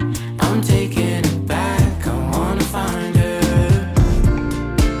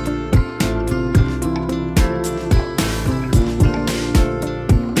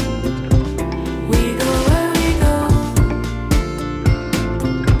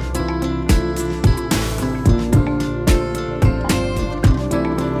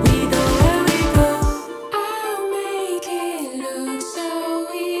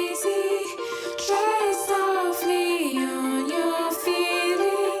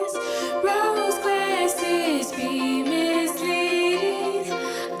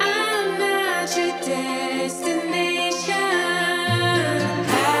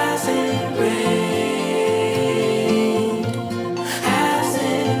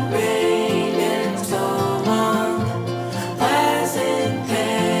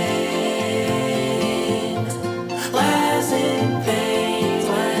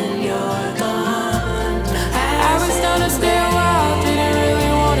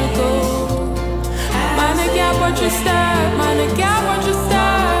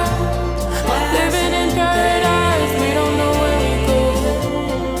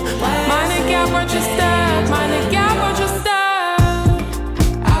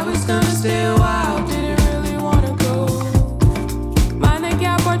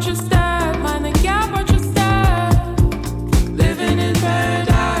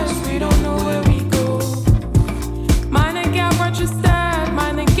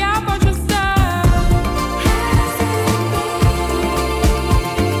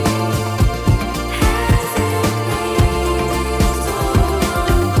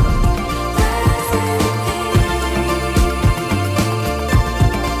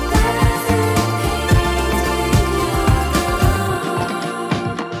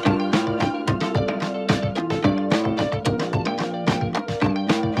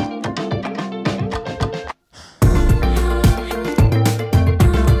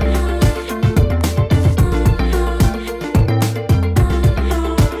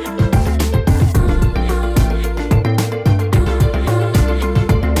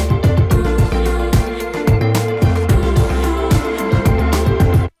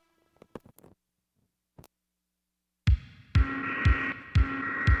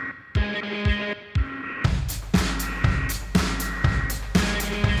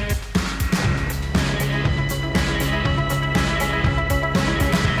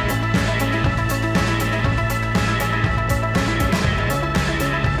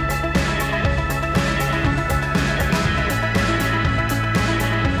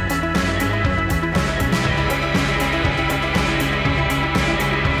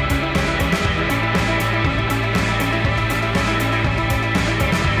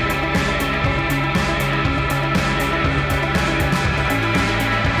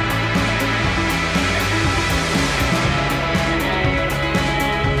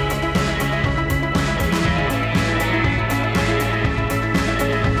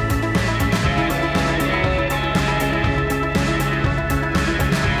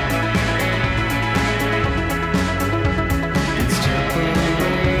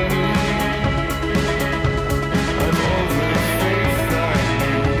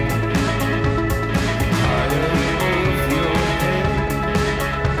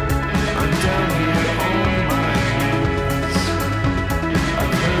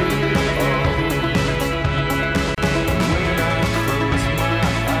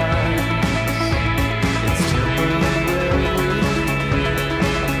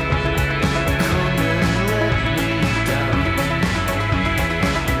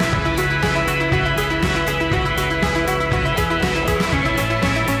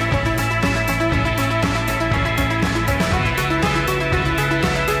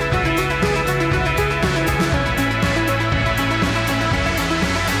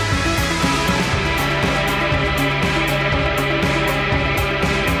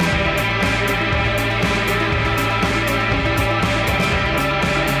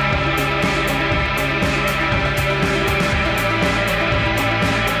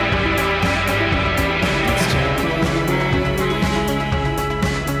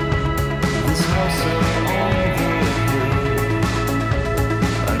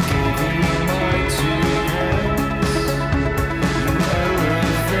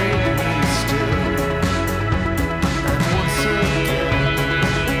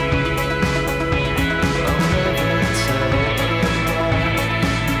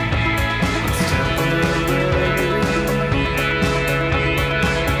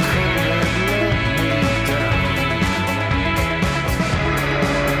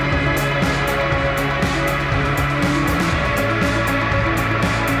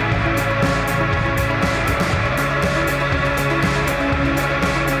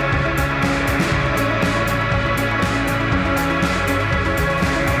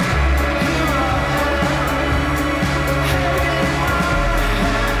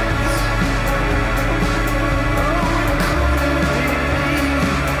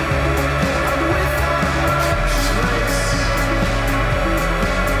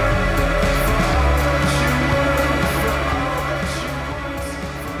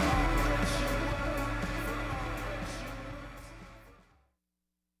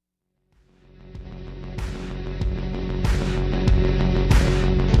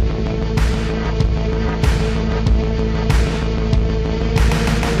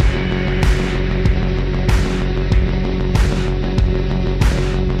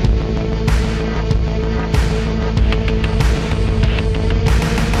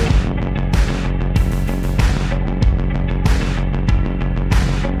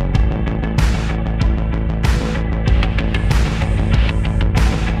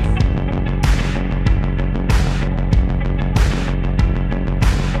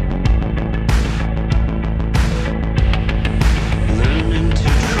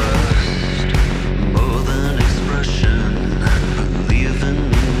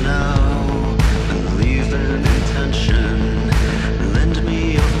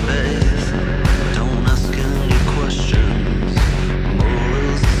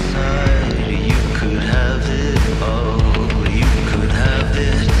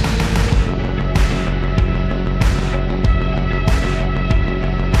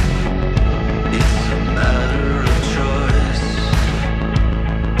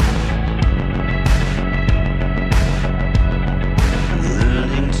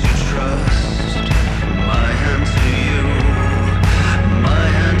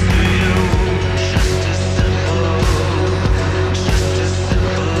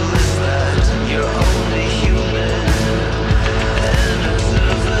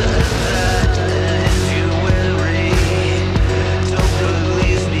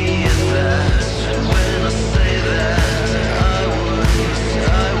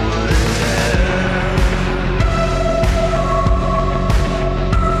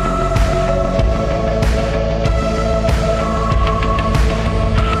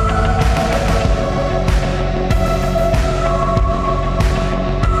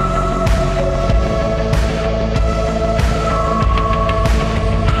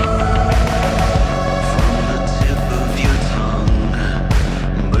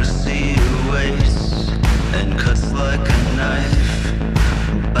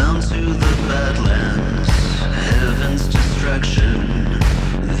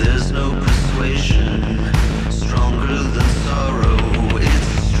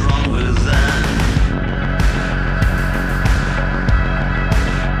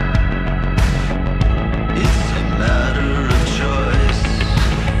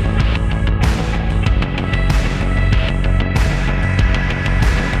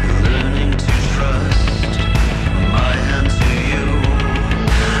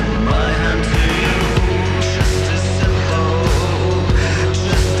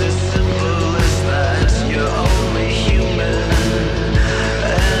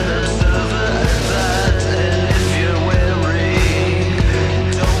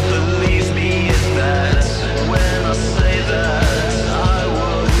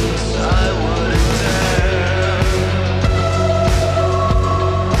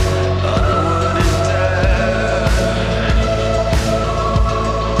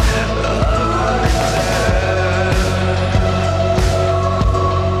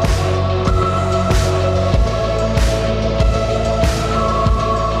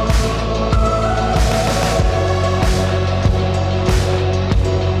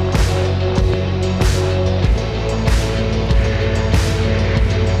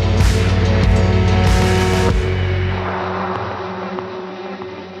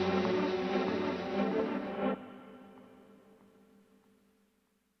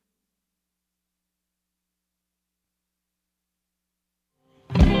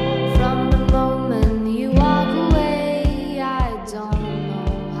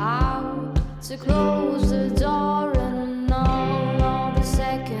 to close the door, and all the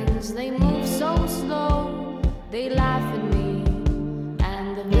seconds they move so slow. They laugh at me,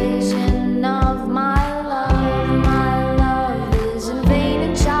 and the vision of my love is in vain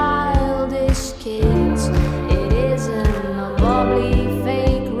and childish kids. It isn't a bubbly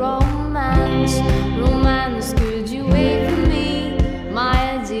fake romance. Romance, could you wait for me,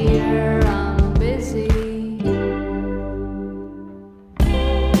 my dear? I'm busy.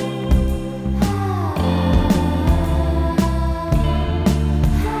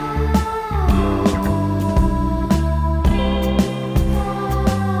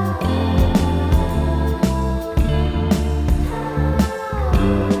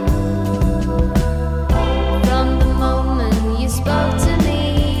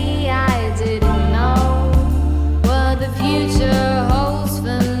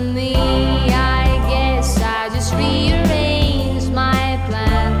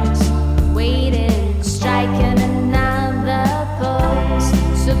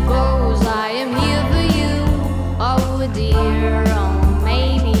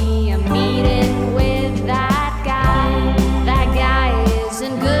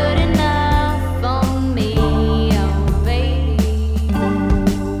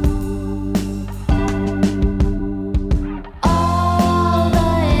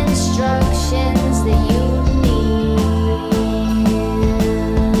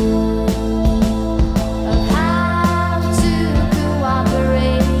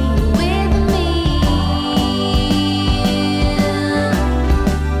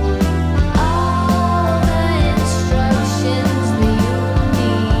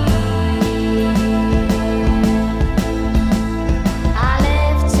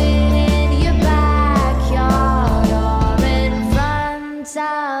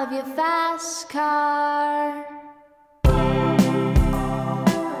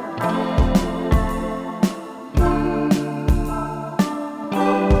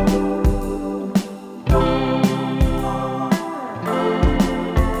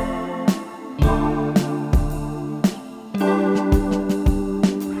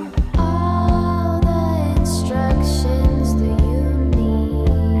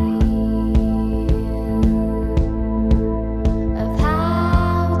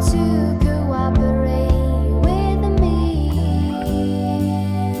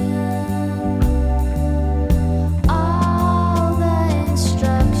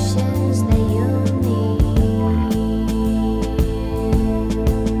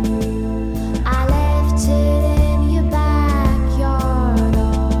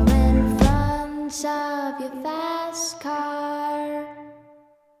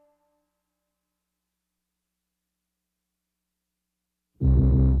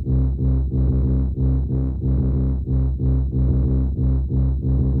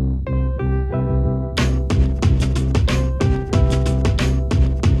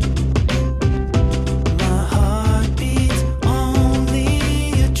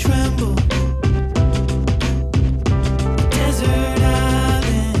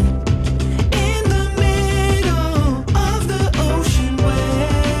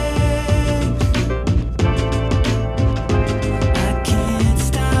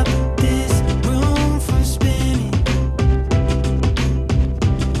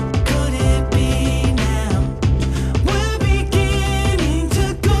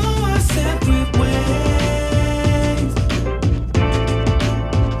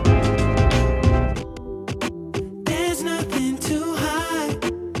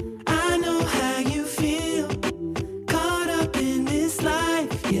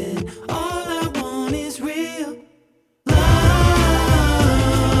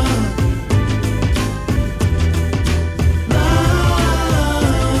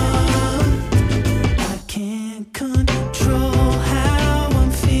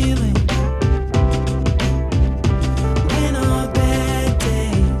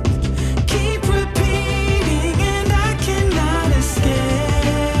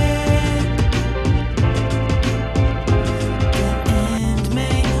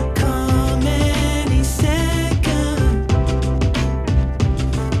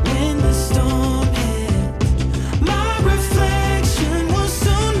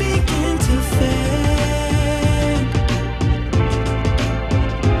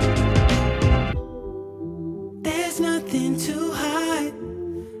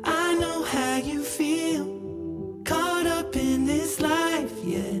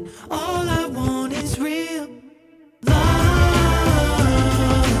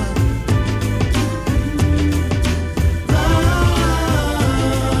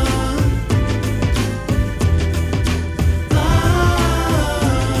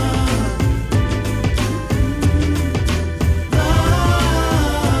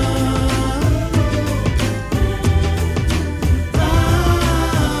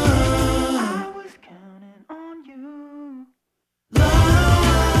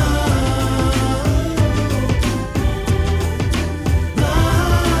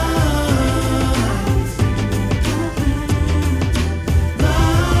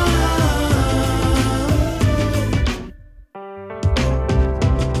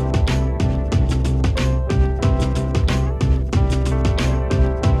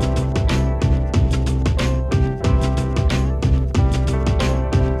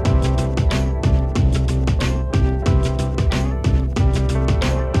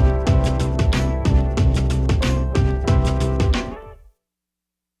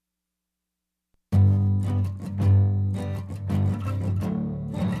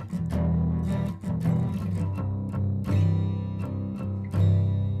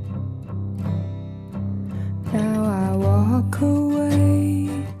 walk away,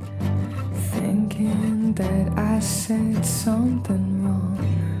 thinking that I said something wrong.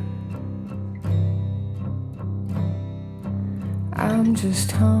 I'm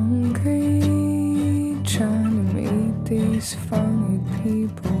just hungry, trying to meet these funny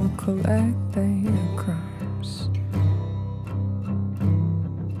people, collect their crumbs.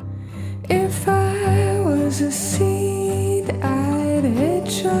 If I was a seed, I'd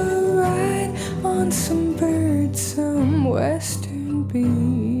hitch a ride on some bird, some western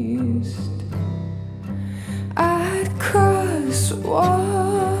beast. I'd cross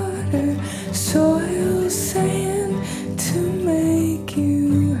water, soil, sand to make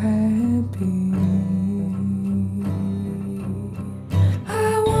you happy.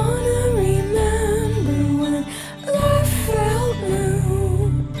 I wanna remember when life felt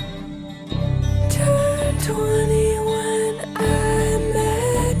new. Turned 20 when I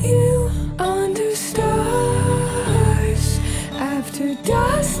met you under stars after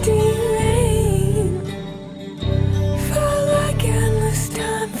dusty rain. Felt like endless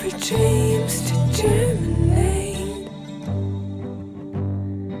time for dreams to germinate.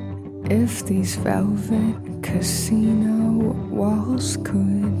 If these velvet casino walls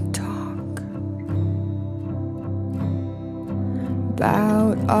could talk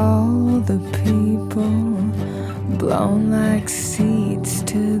about all the people blown like seeds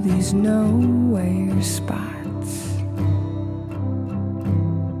to these nowhere spots.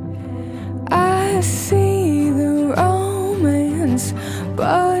 I see the romance,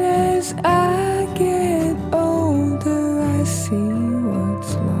 but as I get older, I see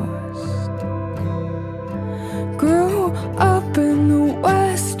what's lost. Grew up in the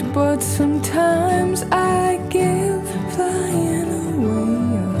West, but sometimes I give flying away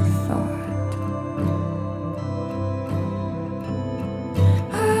a thought.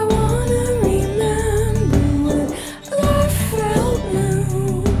 I wanna remember when life felt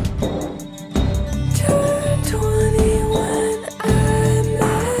new. Turned 20 when I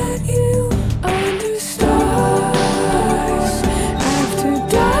met you under stars after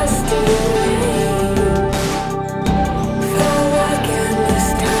dusty rain. Felt like endless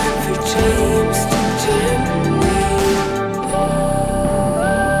time for dreams to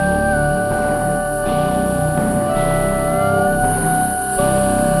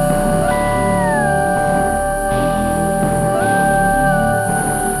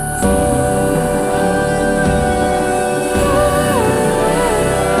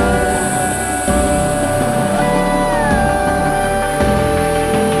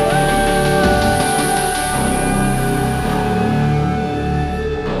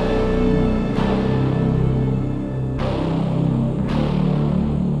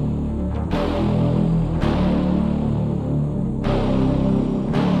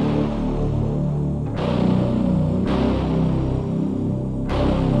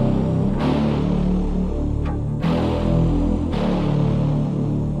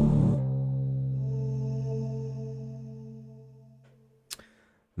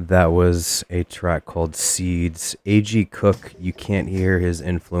That was a track called Seeds. A.G. Cook, you can't hear his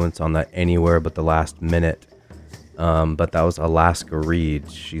influence on that anywhere but the last minute. But that was Alaska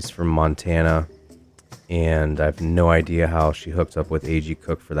Reed. She's from Montana. And I have no idea how she hooked up with A.G.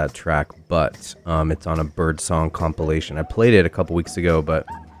 Cook for that track. But it's on a Birdsong compilation. I played it a couple weeks ago, but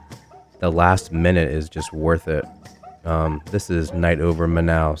the last minute is just worth it. This is Night Over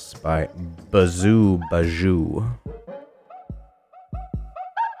Manaus by Bazoo Bajou.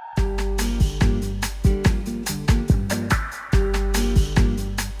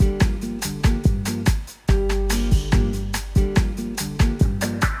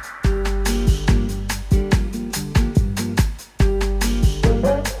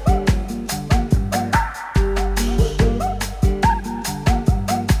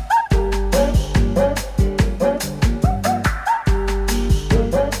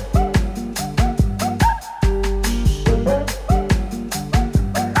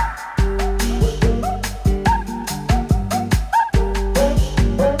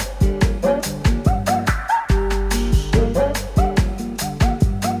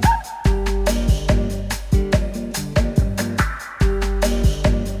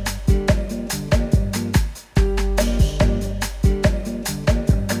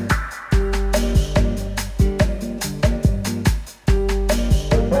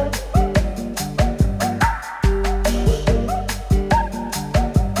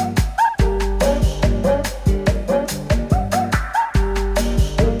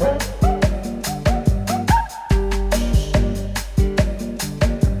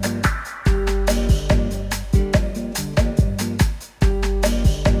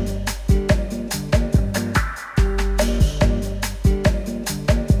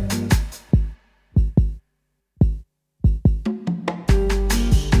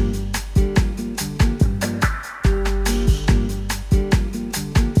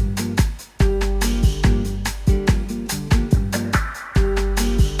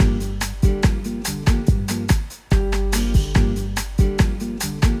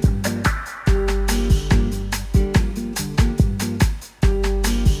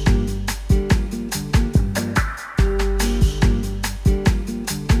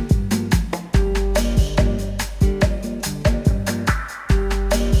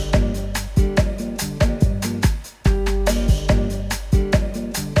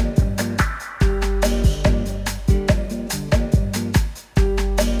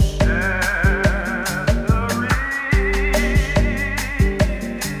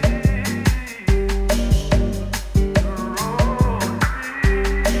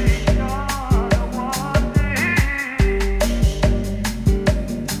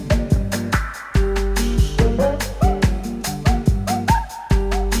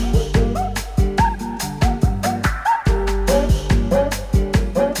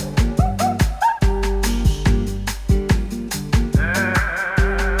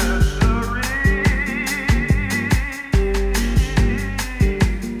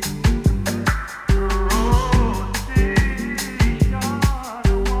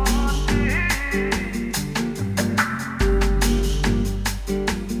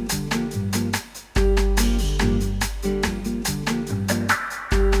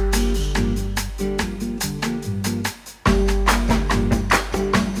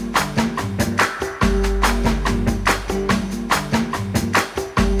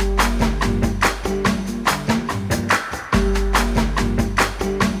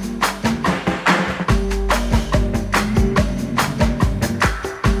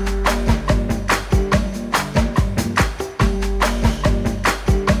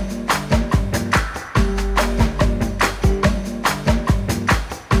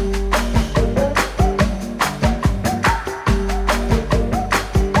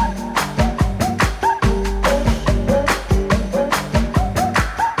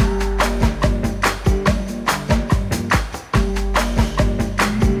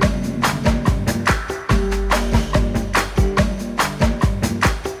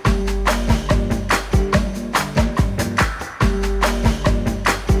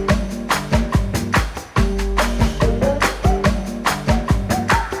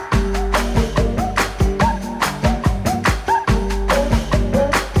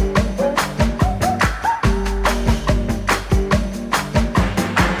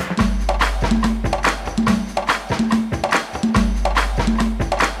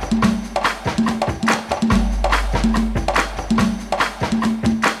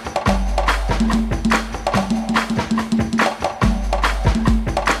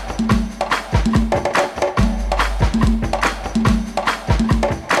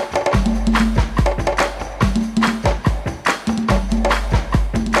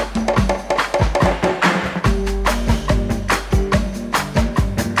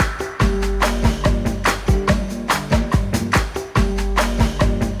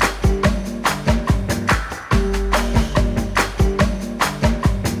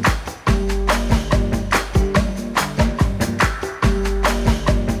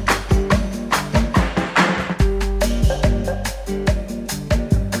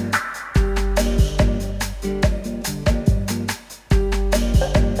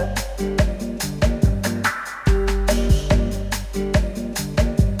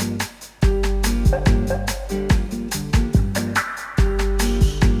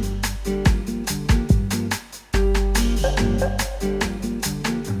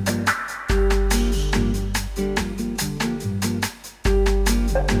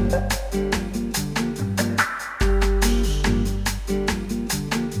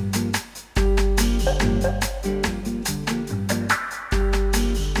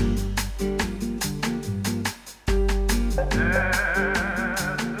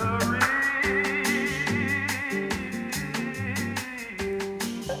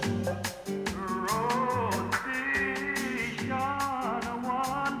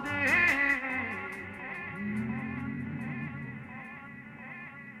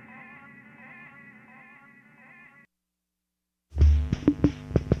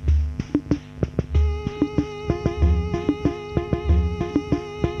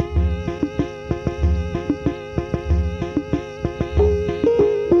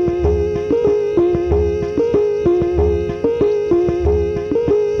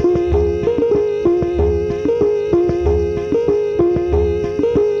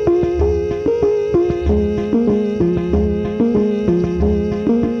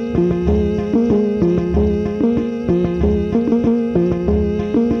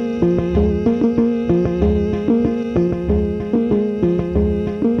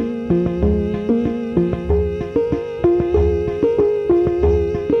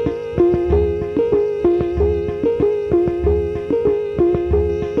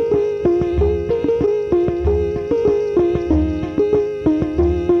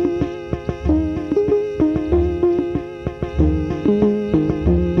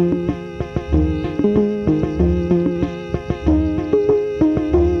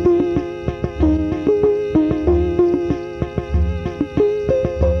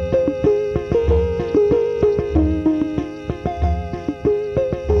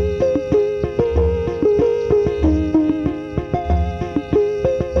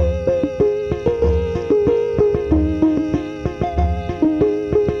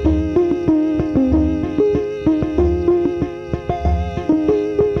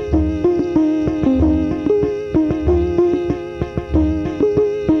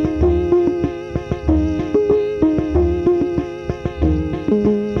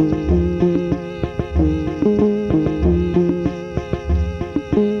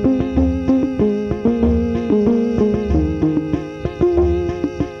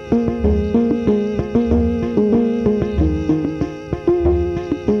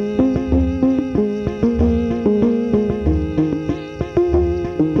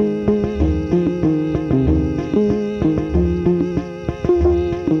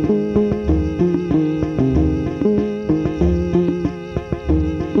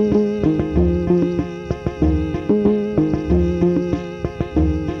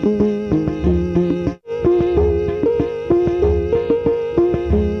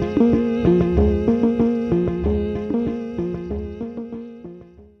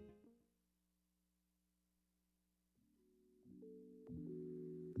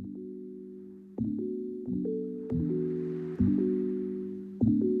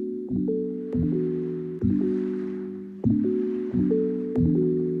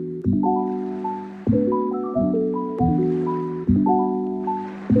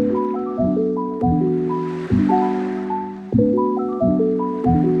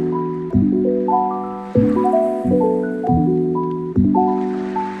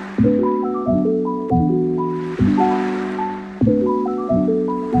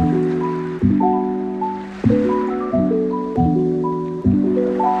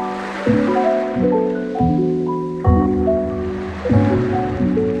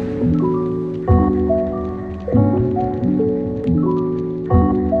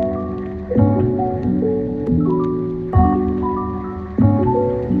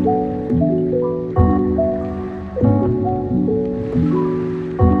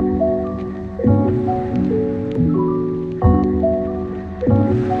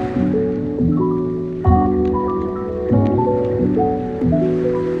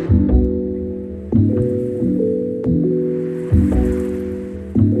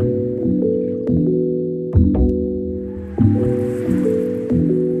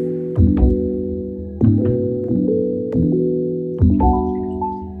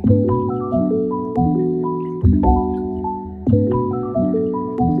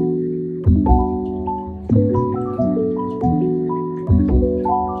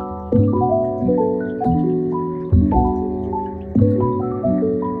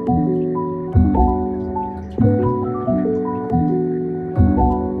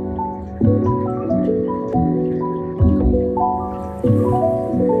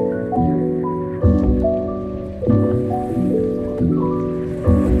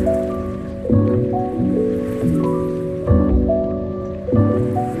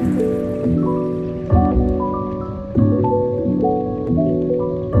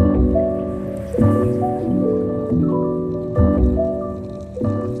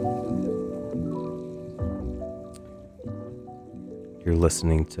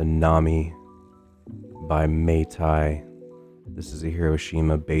 listening to Nami by Meitai. This is a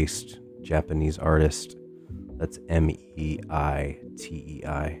Hiroshima-based Japanese artist. That's Meitei.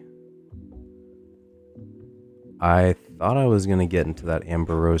 I thought I was going to get into that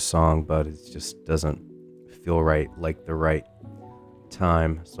Amber Rose song, but it just doesn't feel right, like the right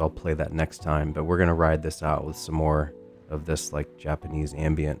time, so I'll play that next time. But we're going to ride this out with some more of this like Japanese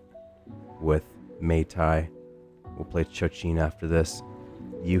ambient with Meitai. We'll play Chochin after this.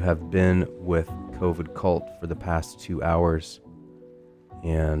 You have been with COVID Cult for the past 2 hours,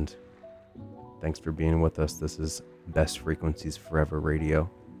 and thanks for being with us. This is Best Frequencies Forever Radio.